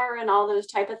DNR and all those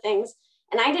type of things.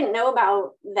 And I didn't know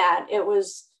about that. It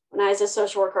was when I was a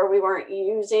social worker, we weren't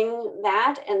using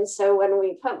that. And so when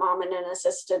we put mom in an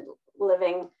assisted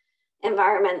living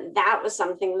environment, that was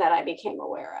something that I became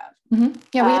aware of. Mm-hmm.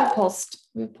 Yeah, we have pulsed.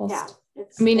 Yeah,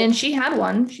 and she had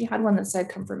one that said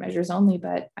comfort measures only,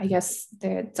 but I guess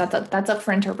that's up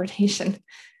for interpretation,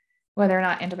 whether or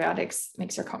not antibiotics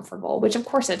makes her comfortable, which of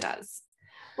course it does.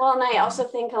 Well, and I also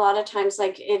think a lot of times,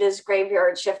 like it is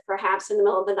graveyard shift, perhaps in the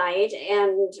middle of the night,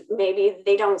 and maybe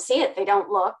they don't see it. They don't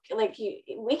look like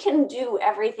we can do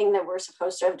everything that we're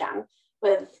supposed to have done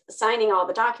with signing all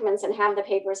the documents and have the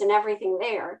papers and everything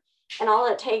there. And all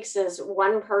it takes is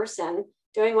one person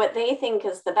doing what they think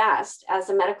is the best as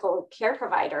a medical care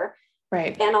provider.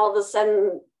 Right. And all of a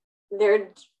sudden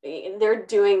they're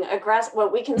doing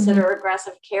what we consider mm-hmm,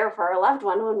 aggressive care for our loved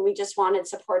one when we just wanted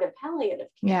supportive palliative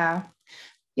care. Yeah.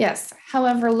 Yes.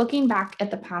 However, looking back at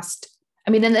the past,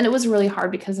 and then it was really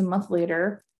hard because a month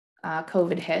later,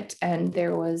 COVID hit and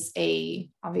there was the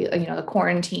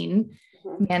quarantine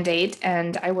mm-hmm, mandate,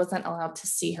 and I wasn't allowed to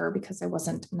see her because I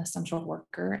wasn't an essential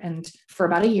worker. And for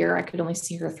about a year, I could only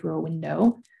see her through a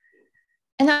window.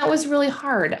 And that was really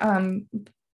hard.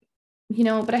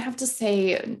 But I have to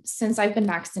say, since I've been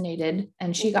vaccinated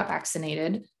and she got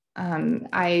vaccinated,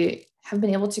 I have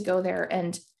been able to go there.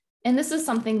 And this is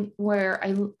something where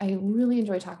I really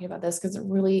enjoy talking about this because it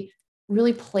really,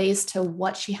 really plays to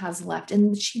what she has left.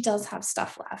 And she does have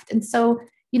stuff left. And so,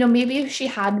 maybe if she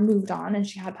had moved on and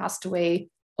she had passed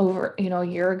away over, a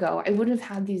year ago, I wouldn't have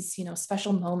had these,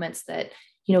 special moments that,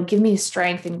 give me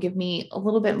strength and give me a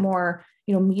little bit more,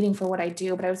 meaning for what I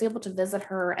do. But I was able to visit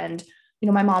her. And,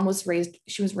 my mom was raised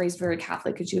very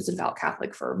Catholic, and she was a devout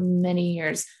Catholic for many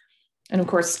years. And of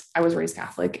course I was raised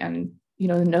Catholic and,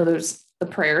 know there's the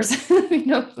prayers,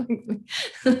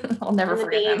 I'll never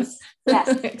forget them. Yes,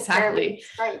 exactly.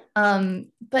 Right.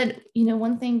 But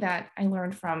one thing that I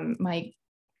learned from my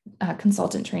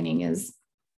consultant training is,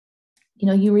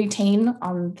 you retain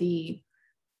on the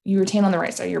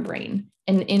right side of your brain,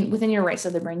 and within your right side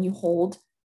of the brain, you hold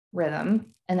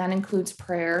rhythm, and that includes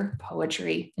prayer,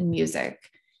 poetry, and music.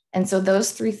 And so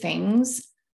those three things,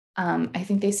 I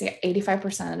think they say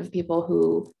 85% of people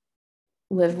who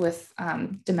live with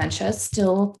dementia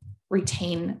still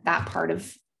retain that part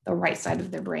of the right side of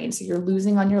their brain. So you're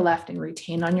losing on your left and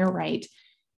retain on your right.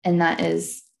 And that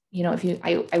is,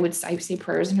 I say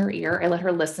prayers in her ear. I let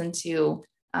her listen to,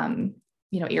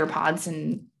 ear pods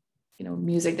and,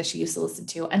 music that she used to listen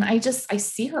to. And I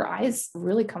see her eyes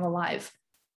really come alive,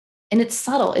 and it's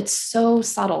subtle. It's so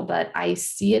subtle, but I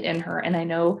see it in her. And I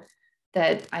know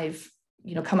that I've,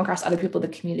 come across other people in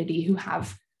the community who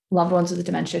have loved ones with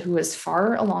dementia who is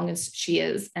far along as she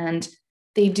is. And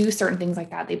they do certain things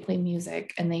like that. They play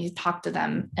music and they talk to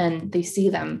them and they see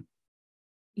them,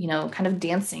 kind of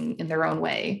dancing in their own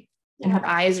way. Yeah. And her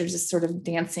eyes are just sort of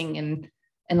dancing and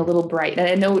a little bright. And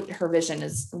I know her vision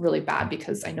is really bad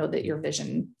because I know that your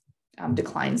vision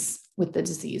declines with the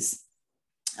disease.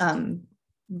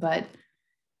 But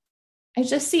I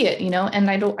just see it, and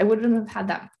I wouldn't have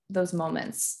had those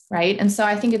moments. Right. And so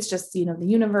I think it's just, the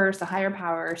universe, the higher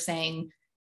power saying,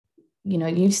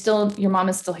 your mom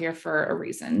is still here for a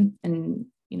reason. And,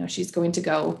 she's going to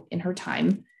go in her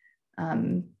time.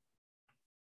 And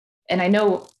I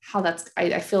know how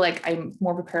I feel like I'm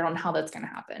more prepared on how that's going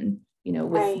to happen,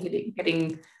 with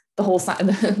getting the whole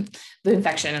the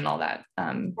infection and all that.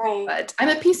 But I'm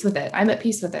at peace with it.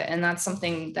 And that's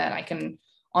something that I can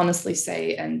honestly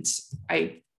say. And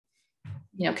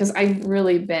cause I've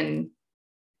really been,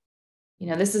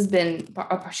 this has been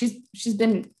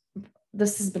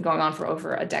going on for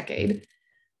over a decade.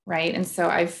 Right. And so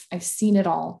I've seen it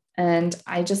all. And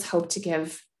I just hope to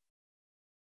give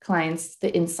clients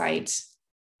the insight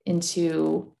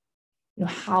into,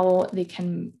 how they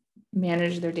can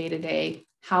manage their day-to-day,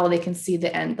 how they can see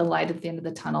the light at the end of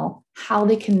the tunnel, how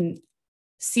they can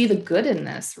see the good in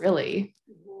this, really.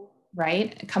 Mm-hmm.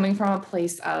 Right. Coming from a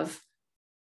place of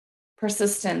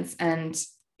persistence and,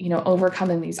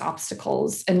 overcoming these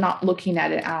obstacles and not looking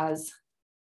at it as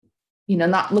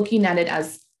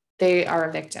they are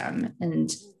a victim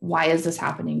and why is this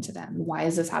happening to them? Why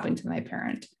is this happening to my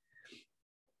parent?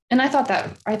 And I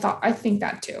think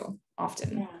that too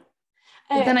often. Yeah.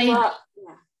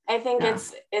 I think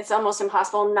it's almost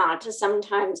impossible not to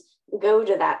sometimes go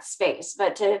to that space,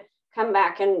 but to come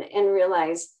back and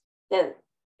realize that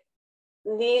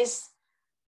these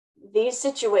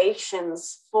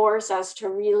situations force us to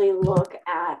really look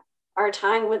at our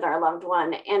time with our loved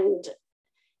one and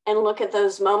look at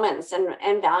those moments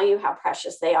and value how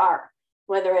precious they are,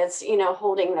 whether it's,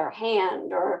 holding their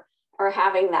hand or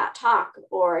having that talk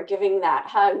or giving that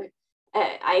hug.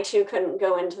 I too couldn't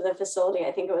go into the facility.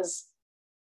 I think it was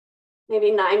maybe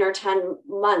 9 or 10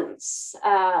 months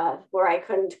where I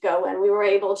couldn't go. And we were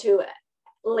able to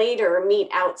later meet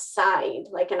outside,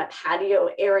 like in a patio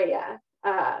area,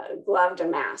 gloved and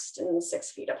masked and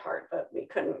 6 feet apart, but we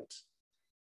couldn't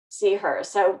see her.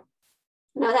 So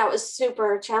no, that was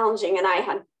super challenging. And I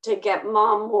had to get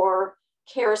mom more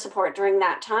care support during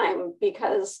that time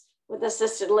because with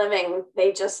assisted living,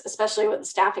 they just, especially with the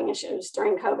staffing issues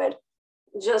during COVID,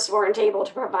 just weren't able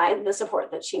to provide the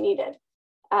support that she needed.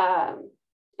 And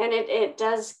it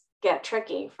does get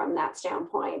tricky from that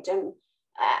standpoint. And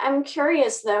I'm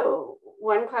curious though,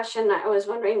 one question that I was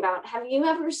wondering about, have you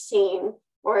ever seen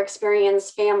or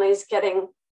experienced families getting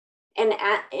an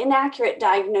inaccurate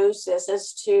diagnosis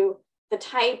as to the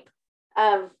type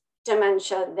of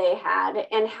dementia they had,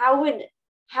 and how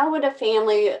would a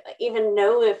family even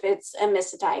know if it's a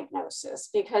misdiagnosis?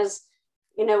 Because,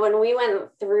 when we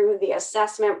went through the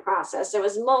assessment process, it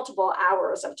was multiple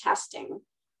hours of testing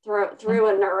through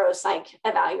a neuropsych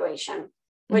evaluation,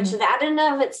 which that in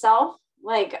and of itself,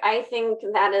 I think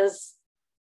that is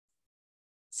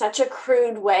such a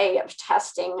crude way of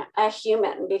testing a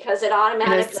human because it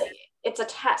automatically, it's a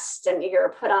test and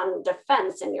you're put on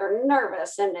defense and you're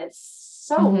nervous and it's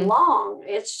so long.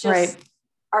 It's just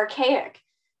archaic.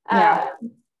 Yeah.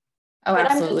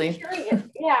 Absolutely. I'm curious.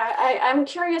 I'm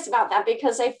curious about that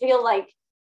because I feel like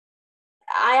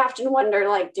I often wonder,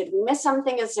 did we miss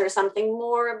something? Is there something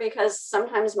more? Because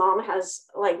sometimes mom has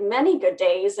many good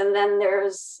days and then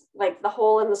there's the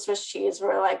hole in the Swiss cheese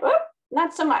where whoop,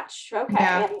 not so much. Okay.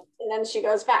 Yeah. And then she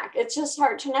goes back. It's just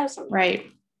hard to know sometimes.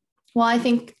 Right. Well, I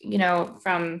think, it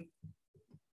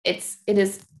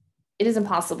is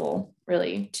impossible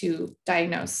really to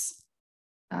diagnose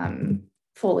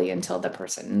fully until the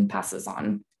person passes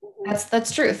on.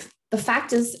 That's truth. The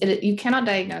fact is you cannot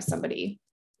diagnose somebody.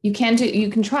 You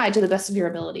can try to the best of your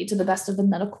ability, to the best of the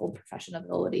medical profession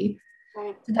ability,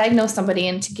 to diagnose somebody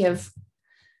and to give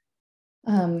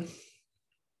some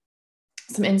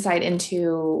insight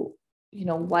into,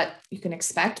 what you can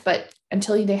expect. But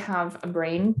until they have a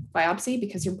brain biopsy,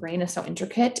 because your brain is so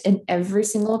intricate and every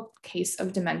single case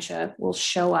of dementia will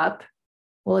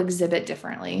exhibit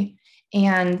differently.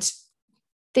 And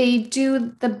they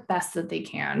do the best that they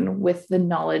can with the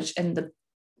knowledge and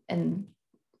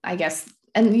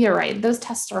you're right, those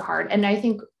tests are hard. And I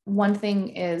think one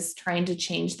thing is trying to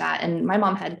change that. And my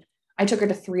mom I took her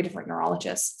to 3 different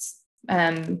neurologists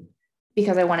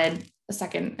because I wanted a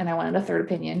second and I wanted a third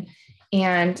opinion.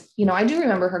 And, I do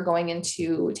remember her going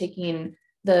into taking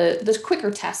the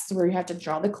quicker tests where you have to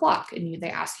draw the clock and they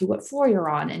ask you what floor you're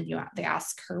on, and they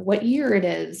ask her what year it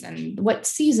is and what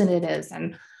season it is.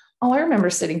 And I remember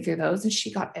sitting through those, and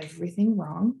she got everything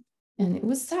wrong, and it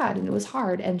was sad and it was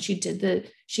hard. And she did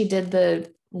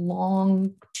the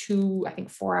long 2, I think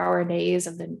 4-hour days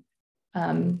of the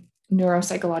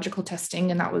neuropsychological testing.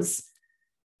 And that was,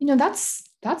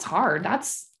 that's hard.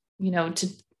 That's, to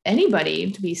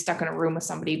anybody to be stuck in a room with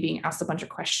somebody being asked a bunch of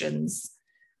questions.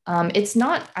 It's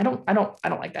not, I don't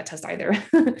like that test either.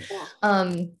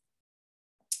 Yeah.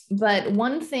 But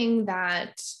one thing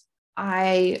that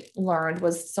I learned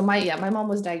was, my mom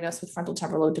was diagnosed with frontal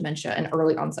temporal lobe dementia and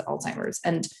early onset Alzheimer's,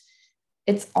 and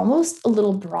it's almost a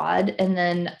little broad. And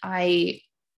then I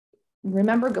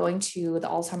remember going to the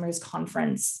Alzheimer's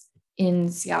conference in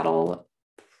Seattle,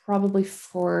 probably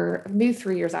for maybe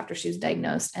 3 years after she was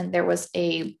diagnosed. And there was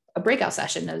a breakout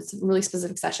session. It was a really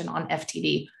specific session on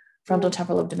FTD, frontal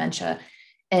temporal lobe dementia,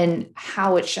 and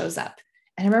how it shows up.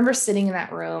 And I remember sitting in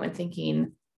that room and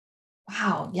thinking,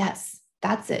 wow, yes,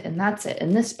 that's it. And that's it.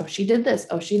 And this, oh, she did this.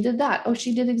 Oh, she did that. Oh,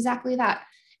 she did exactly that.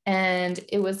 And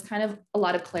it was kind of a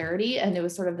lot of clarity. And it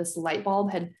was sort of this light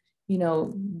bulb had,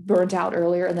 burnt out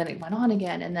earlier, and then it went on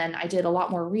again. And then I did a lot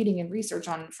more reading and research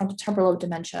on frontal temporal lobe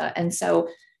dementia. And so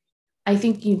I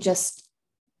think you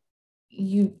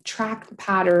track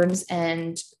patterns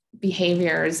and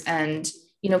behaviors, and,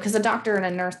 because a doctor and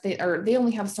a nurse, they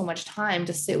only have so much time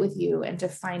to sit with you and to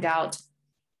find out,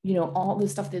 all the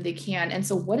stuff that they can. And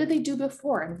so what did they do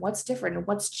before, and what's different, and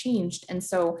what's changed? And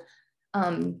so,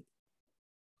 that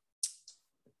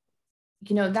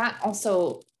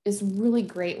also is really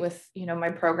great with, my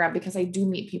program, because I do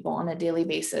meet people on a daily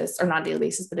basis, or not daily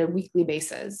basis, but a weekly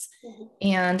basis. Mm-hmm.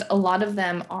 And a lot of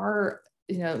them are,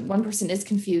 one person is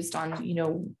confused on,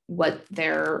 what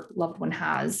their loved one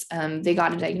has. They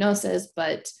got a diagnosis,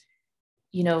 but,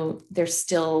 they're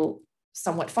still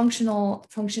somewhat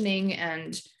functioning.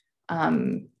 And,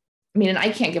 and I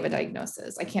can't give a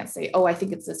diagnosis. I can't say, oh, I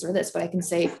think it's this or this, but I can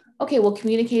say, okay, well,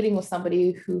 communicating with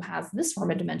somebody who has this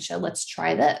form of dementia, let's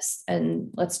try this. And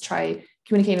let's try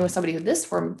communicating with somebody with this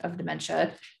form of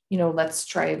dementia, let's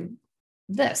try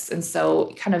this. And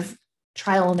so kind of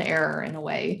trial and error in a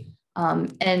way.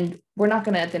 And we're not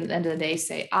going to, at the end of the day,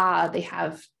 say, they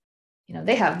have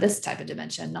this type of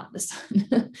dementia, not this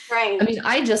one. Right.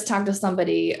 I just talked to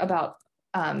somebody about,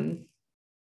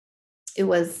 it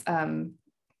was,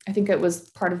 I think it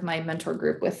was part of my mentor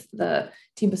group with the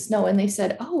team of Snow. And they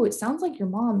said, oh, it sounds like your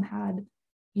mom had,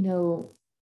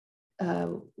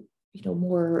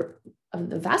 more of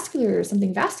the vascular or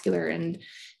something vascular. And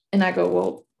I go,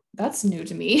 well, that's new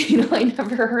to me. I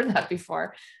never heard that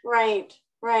before. Right.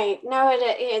 No,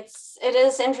 it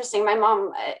is interesting. My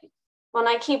mom, when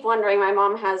I keep wondering, my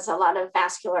mom has a lot of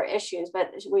vascular issues,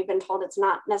 but we've been told it's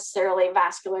not necessarily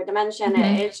vascular dementia. Mm-hmm.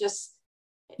 It's just,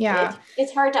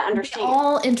 it's hard to understand. They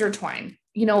all intertwine.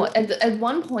 At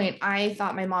one point I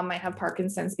thought my mom might have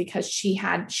Parkinson's because she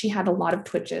had a lot of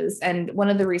twitches. And one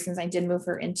of the reasons I did move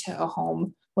her into a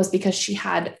home was because she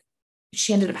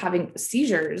ended up having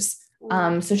seizures.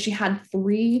 So she had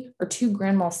 3 or 2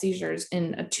 grand mal seizures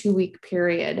in a 2-week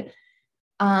period.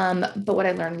 But what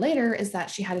I learned later is that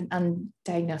she had an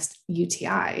undiagnosed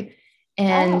UTI.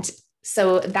 And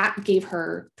so that gave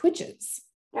her twitches.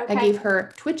 Okay. That gave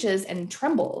her twitches and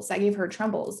trembles. And,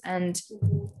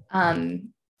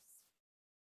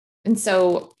 and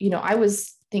so, I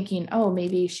was thinking, oh,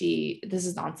 maybe this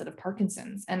is the onset of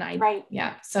Parkinson's. And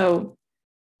So,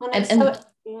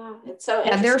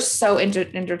 they're so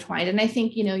intertwined. And I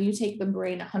think, you take the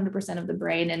brain, 100% of the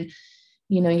brain, and,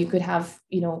 you could have,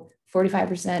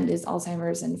 45% is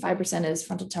Alzheimer's and 5% is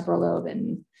frontal temporal lobe.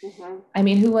 And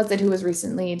who was it who was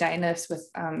recently diagnosed with,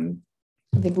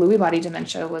 I think Lewy body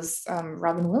dementia was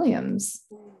Robin Williams,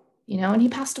 and he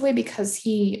passed away because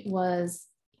he was,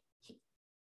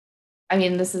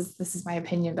 this is my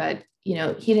opinion, but,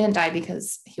 he didn't die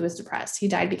because he was depressed. He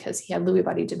died because he had Lewy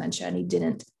body dementia and he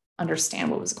didn't understand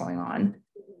what was going on.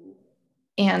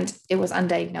 And it was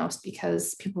undiagnosed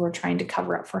because people were trying to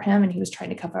cover up for him and he was trying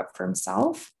to cover up for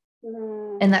himself.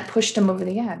 And that pushed him over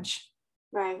the edge.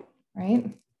 Right.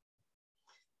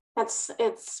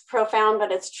 It's profound,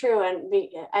 but it's true. And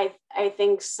I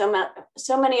think so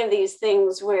many of these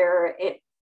things where it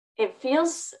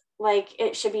feels like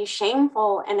it should be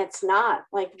shameful, and it's not.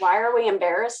 Like, why are we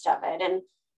embarrassed of it? And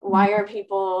why are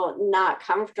people not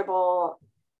comfortable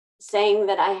saying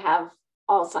that I have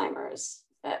Alzheimer's?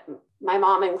 My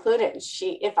mom included.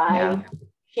 If I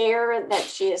hear that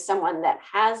she is someone that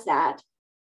has that,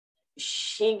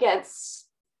 she gets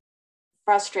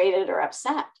frustrated or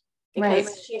upset.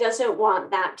 Because she doesn't want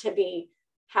that to be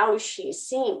how she's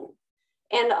seen.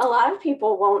 And a lot of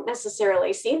people won't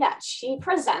necessarily see that. She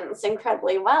presents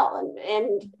incredibly well,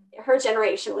 and her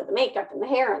generation with the makeup and the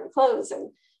hair and the clothes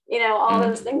and, all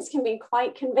those things can be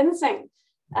quite convincing.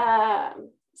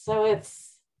 So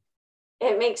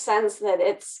it makes sense that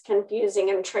it's confusing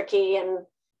and tricky and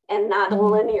not a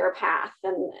linear path.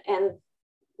 And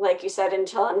like you said,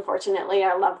 until unfortunately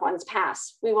our loved ones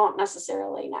pass, we won't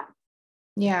necessarily know.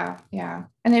 Yeah. Yeah.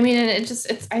 And I mean, I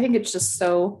think it's just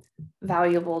so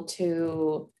valuable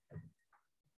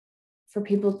for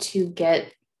people to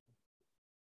get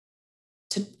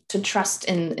to trust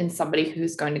in somebody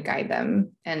who's going to guide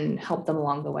them and help them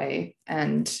along the way.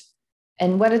 And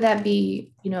whether that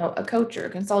be, a coach or a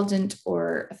consultant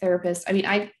or a therapist. I mean,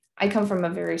 I come from a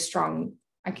very strong,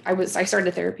 I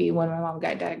started therapy when my mom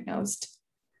got diagnosed.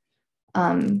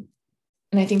 And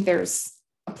I think there's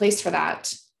a place for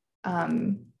that.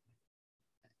 And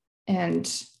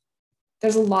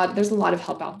there's a lot of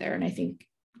help out there. And I think,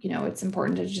 it's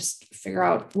important to just figure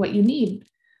out what you need.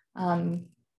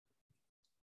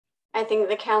 I think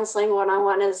the counseling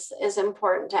one-on-one is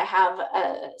important to have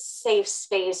a safe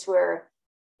space where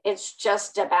it's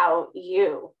just about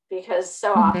you, because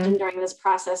so often during this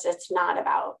process, it's not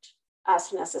about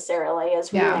us necessarily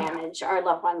as we manage our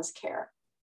loved ones' care.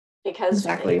 Because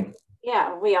exactly.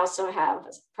 We also have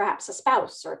perhaps a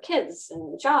spouse or kids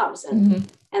and jobs. And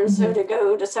so to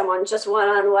go to someone just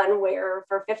one-on-one where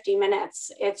for 50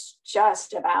 minutes, it's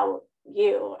just about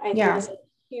you, I think is a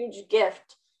huge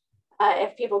gift.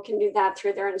 If people can do that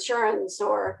through their insurance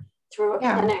or through a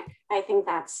clinic, I think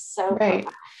that's so right.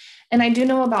 profound. And I do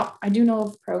know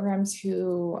of programs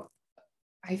who,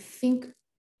 I think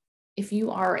if you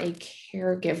are a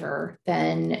caregiver,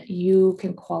 then you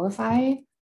can qualify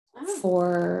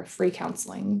for free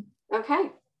counseling.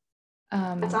 Okay.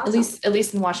 That's awesome. At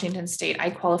least in Washington State, I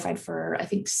qualified for, I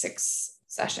think, 6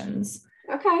 sessions.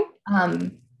 Okay.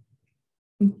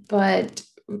 But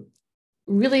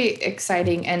really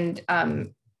exciting. And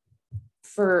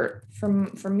for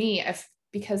me,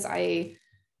 because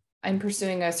I'm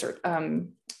pursuing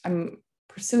I'm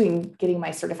pursuing getting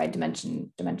my certified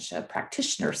dementia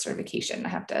practitioner certification. I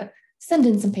have to send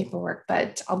in some paperwork,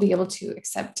 but I'll be able to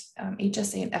accept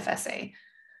HSA and FSA.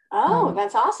 Oh,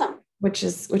 that's awesome. Which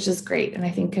is great, and I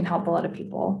think can help a lot of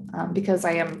people because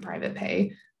I am private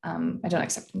pay. I don't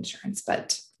accept insurance,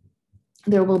 but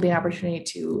there will be an opportunity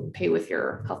to pay with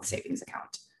your health savings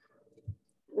account.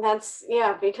 That's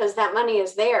because that money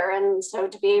is there, and so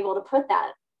to be able to put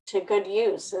that to good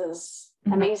use is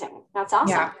amazing. That's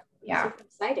awesome. Yeah. Super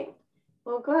exciting.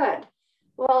 Well, good.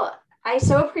 Well, I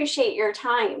so appreciate your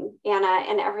time, Anna,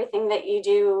 and everything that you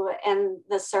do and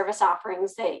the service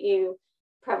offerings that you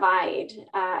provide.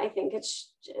 I think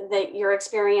it's that your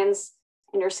experience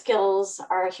and your skills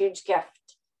are a huge gift.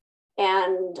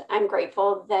 And I'm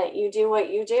grateful that you do what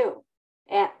you do.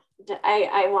 And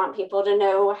I want people to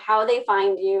know how they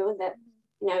find you, that,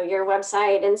 your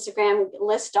website, Instagram,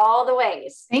 list all the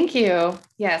ways. Thank you.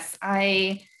 Yes,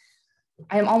 I'm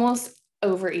almost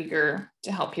overeager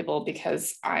to help people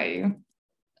because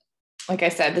like I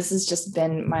said, this has just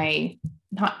been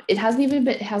it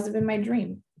hasn't been my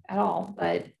dream at all,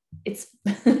 but it's,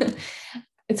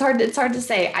 it's hard to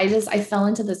say. I fell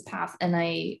into this path and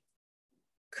I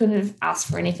couldn't have asked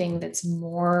for anything that's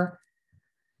more,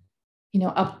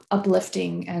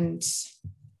 uplifting and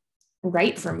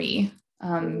right for me.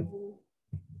 And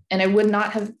I would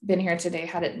not have been here today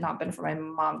had it not been for my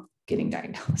mom getting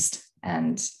diagnosed.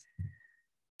 And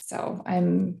so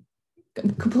I'm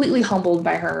completely humbled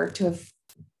by her to have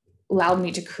allowed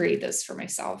me to create this for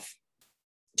myself,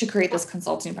 to create this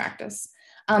consulting practice.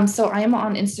 So I am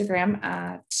on Instagram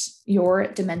at Your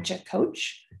Dementia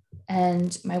Coach,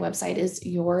 and my website is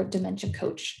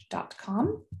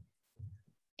yourdementiacoach.com.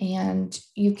 And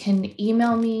you can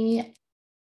email me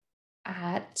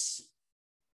at,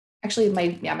 actually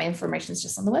my information is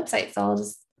just on the website. So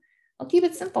I'll keep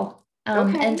it simple.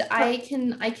 And I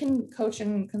can coach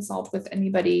and consult with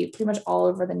anybody pretty much all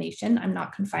over the nation. I'm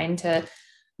not confined to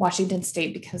Washington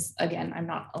State because, again, I'm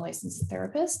not a licensed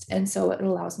therapist. And so it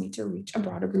allows me to reach a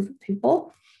broader group of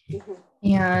people.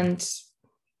 And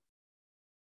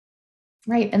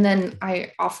and then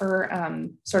I offer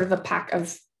sort of a pack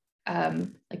of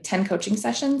like 10 coaching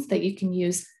sessions that you can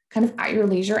use kind of at your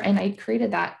leisure. And I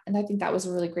created that. And I think that was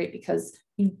really great because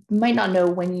you might not know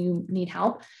when you need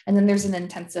help. And then there's an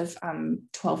intensive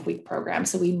 12-week program.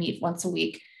 So we meet once a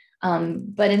week.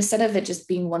 But instead of it just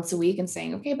being once a week and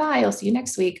saying, okay, bye, I'll see you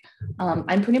next week,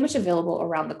 I'm pretty much available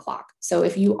around the clock. So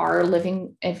if you are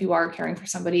caring for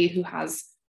somebody who has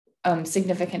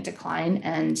significant decline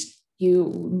and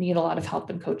you need a lot of help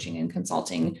in coaching and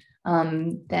consulting,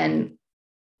 then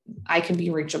I can be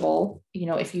reachable,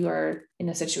 if you are in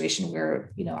a situation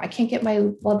where, I can't get my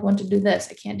loved one to do this,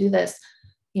 I can't do this,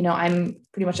 I'm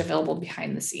pretty much available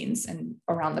behind the scenes and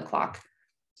around the clock.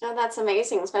 Oh, that's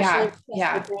amazing, especially because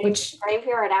yeah. the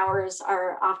graveyard hours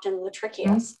are often the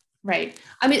trickiest. Right.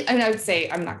 I mean, I would say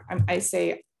I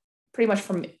say pretty much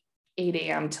from 8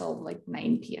 a.m. till like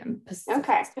 9 p.m.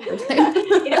 Okay.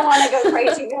 You don't want to go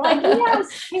crazy. You're like,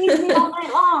 yes, page me all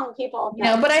night long, people.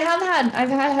 But I've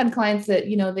had clients that,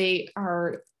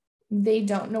 they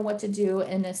don't know what to do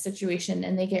in a situation,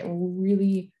 and they get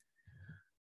really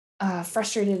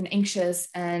frustrated and anxious,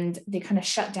 and they kind of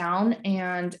shut down,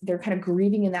 and they're kind of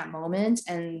grieving in that moment,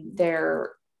 and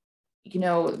their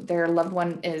loved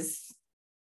one is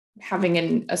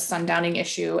having a sundowning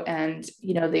issue, and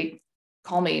they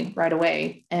call me right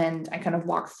away, and I kind of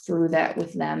walk through that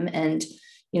with them, and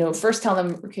first tell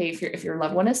them, okay, if your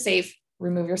loved one is safe,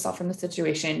 remove yourself from the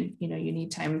situation. You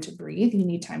need time to breathe, you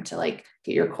need time to like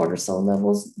get your cortisol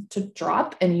levels to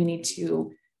drop, and you need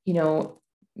to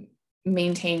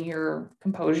maintain your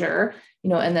composure,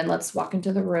 and then let's walk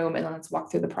into the room, and then let's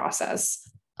walk through the process.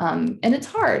 And it's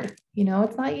hard,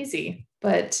 it's not easy,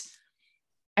 but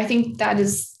I think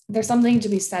there's something to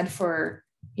be said for,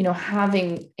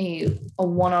 having a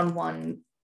one-on-one,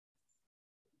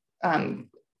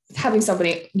 having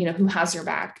somebody, who has your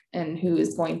back and who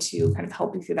is going to kind of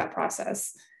help you through that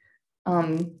process.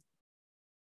 I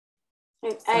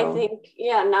think,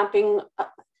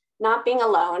 not being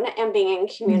alone and being in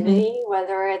community,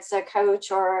 whether it's a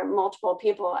coach or multiple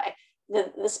people,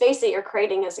 the space that you're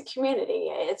creating is a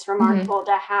community. It's remarkable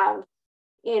to have,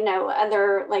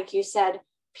 other, like you said,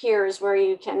 peers where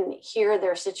you can hear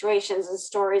their situations and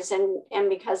stories, and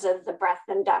because of the breadth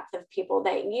and depth of people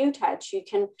that you touch, you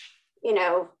can,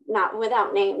 not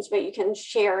without names, but you can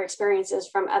share experiences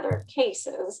from other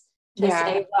cases to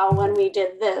say, well, when we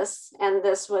did this and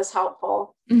this was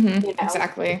helpful,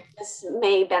 exactly, this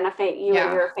may benefit you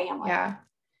and your family.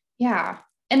 Yeah.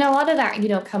 And a lot of that,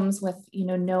 comes with,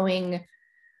 knowing,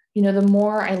 the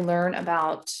more I learn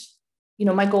about,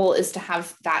 my goal is to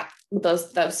have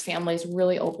those families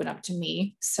really open up to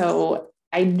me. So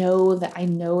I know that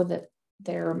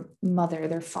their mother,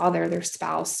 their father, their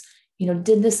spouse,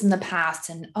 did this in the past.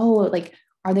 And,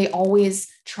 are they always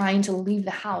trying to leave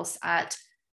the house at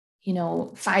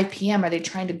 5 p.m.? Are they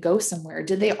trying to go somewhere?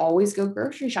 Did they always go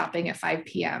grocery shopping at 5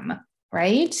 p.m.?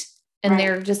 Right. And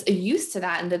they're just used to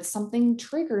that. And that something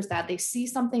triggers that. They see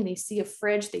something, they see a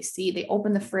fridge, they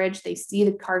open the fridge, they see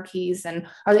the car keys. And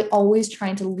are they always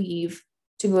trying to leave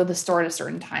to go to the store at a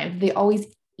certain time? They always,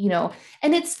 and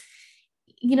it's,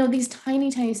 these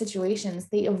tiny, tiny situations,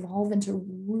 they evolve into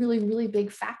really, really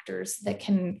big factors that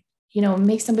can,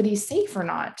 make somebody safe or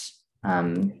not.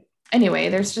 Anyway,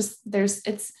 it is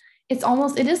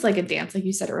like a dance, like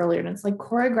you said earlier, and it's like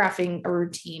choreographing a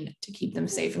routine to keep them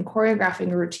safe, and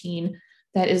choreographing a routine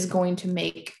that is going to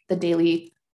make the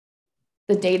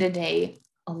day-to-day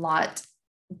a lot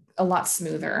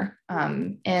smoother.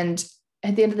 And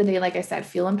at the end of the day, like I said,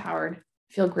 feel empowered,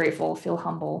 feel grateful, feel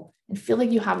humble, and feel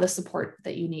like you have the support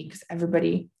that you need, because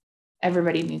everybody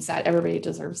needs that. Everybody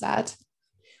deserves that.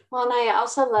 Well, and I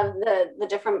also love the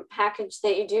different package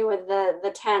that you do with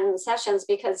the 10 sessions,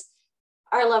 because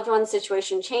our loved one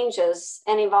situation changes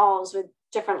and evolves with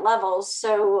different levels.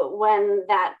 So when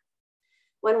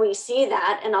we see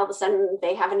that, and all of a sudden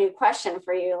they have a new question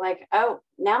for you, like, oh,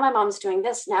 now my mom's doing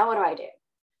this, now what do I do?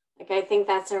 Like, I think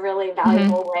that's a really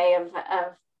valuable way of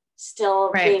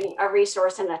still being a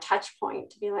resource and a touch point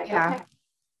to be like, okay.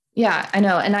 Yeah, I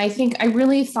know. And I think I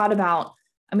really thought about,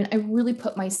 I really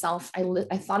put myself,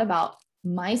 I thought about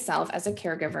myself as a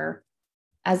caregiver,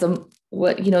 as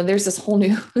there's this whole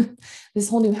new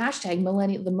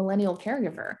hashtag, the millennial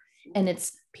caregiver. And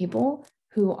it's people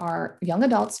who are young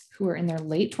adults who are in their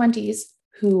late 20s,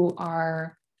 who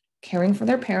are caring for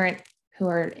their parent, who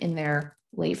are in their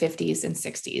late 50s and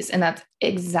 60s. And that's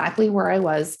exactly where I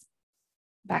was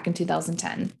back in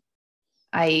 2010.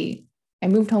 I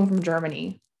moved home from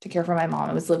Germany to care for my mom.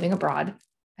 I was living abroad.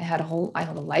 I had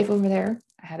a life over there.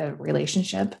 I had a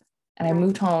relationship, and I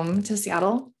moved home to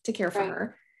Seattle to care for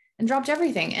her, and dropped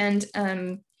everything. And,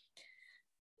 and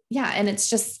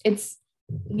it's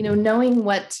knowing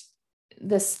what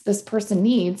this person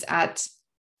needs at,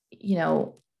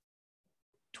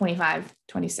 25,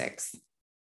 26.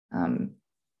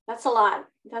 That's a lot.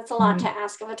 That's a lot to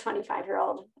ask of a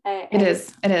 25-year-old. It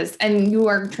is. And you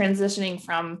are transitioning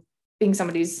from being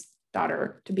somebody's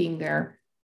daughter to being their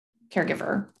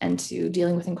caregiver, and to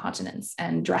dealing with incontinence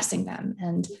and dressing them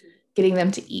and getting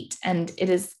them to eat. And it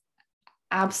is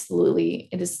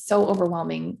so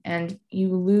overwhelming, and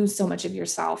you lose so much of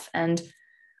yourself. And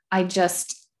I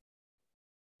just,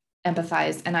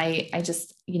 empathize. And I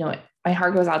just, my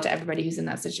heart goes out to everybody who's in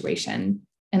that situation.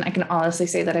 And I can honestly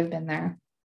say that I've been there.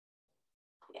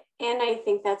 And I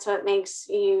think that's what makes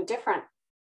you different.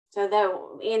 So that,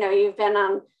 you've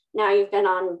been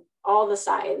on all the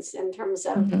sides in terms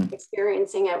of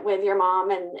experiencing it with your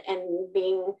mom and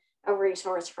being a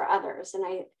resource for others.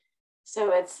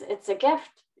 So it's a gift.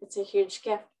 It's a huge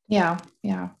gift. Yeah.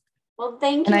 Yeah. Well,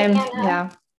 thank you, and I'm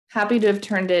Anna. Happy to have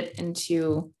turned it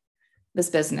into this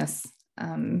business.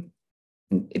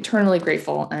 Eternally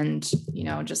grateful. And,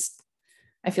 just,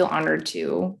 I feel honored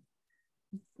to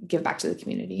give back to the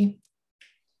community.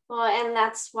 Well, and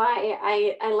that's why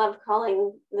I love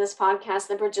calling this podcast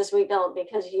The Bridges We Build,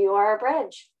 because you are a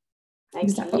bridge.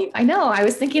 Exactly. I know. I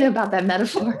was thinking about that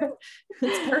metaphor.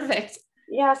 It's perfect.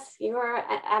 Yes, you are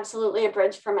absolutely a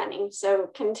bridge for many. So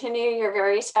continue your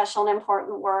very special and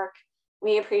important work.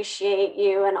 We appreciate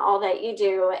you and all that you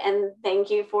do. And thank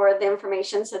you for the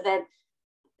information so that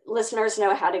listeners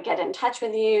know how to get in touch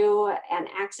with you and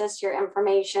access your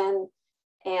information.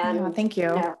 And thank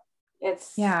you.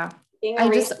 It's being a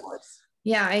resource.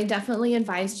 I definitely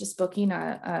advise just booking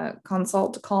a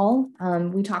consult call.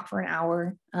 We talk for an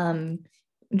hour,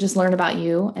 just learn about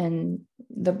you and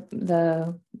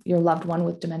your loved one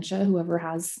with dementia, whoever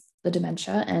has the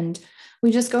dementia, and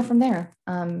we just go from there.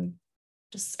 I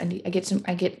get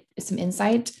some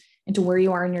insight into where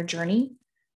you are in your journey,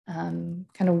 kind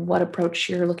of what approach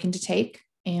you're looking to take.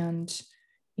 And,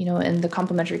 and the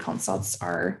complimentary consults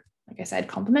are, like I said,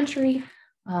 complimentary,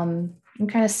 and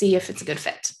kind of see if it's a good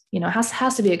fit, it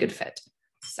has to be a good fit.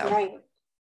 So. Right.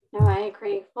 No, I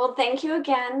agree. Well, thank you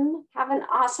again. Have an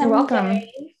awesome You're welcome.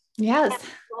 day. Yes. And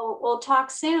we'll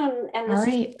talk soon. And this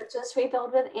is Just We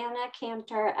Build with Anna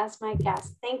Cantor as my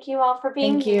guest. Thank you all for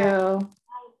being here. Thank you.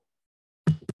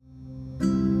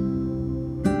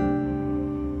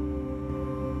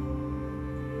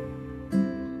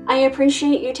 I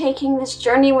appreciate you taking this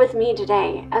journey with me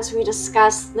today as we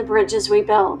discuss the bridges we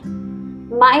build.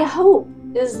 My hope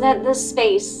is that this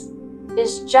space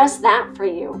is just that for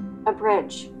you, a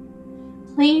bridge.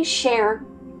 Please share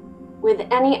with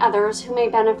any others who may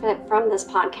benefit from this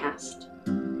podcast.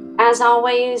 As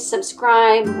always,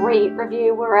 subscribe, rate,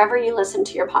 review wherever you listen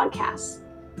to your podcasts.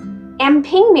 And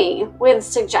ping me with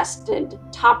suggested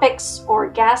topics or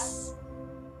guests,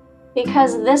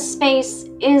 because this space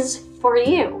is for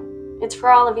you. It's for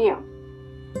all of you.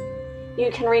 You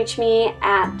can reach me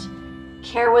at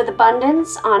Care with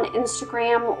Abundance on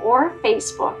Instagram or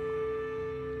Facebook.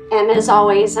 And as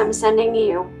always, I'm sending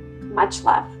you much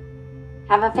love.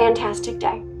 Have a fantastic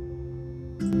day.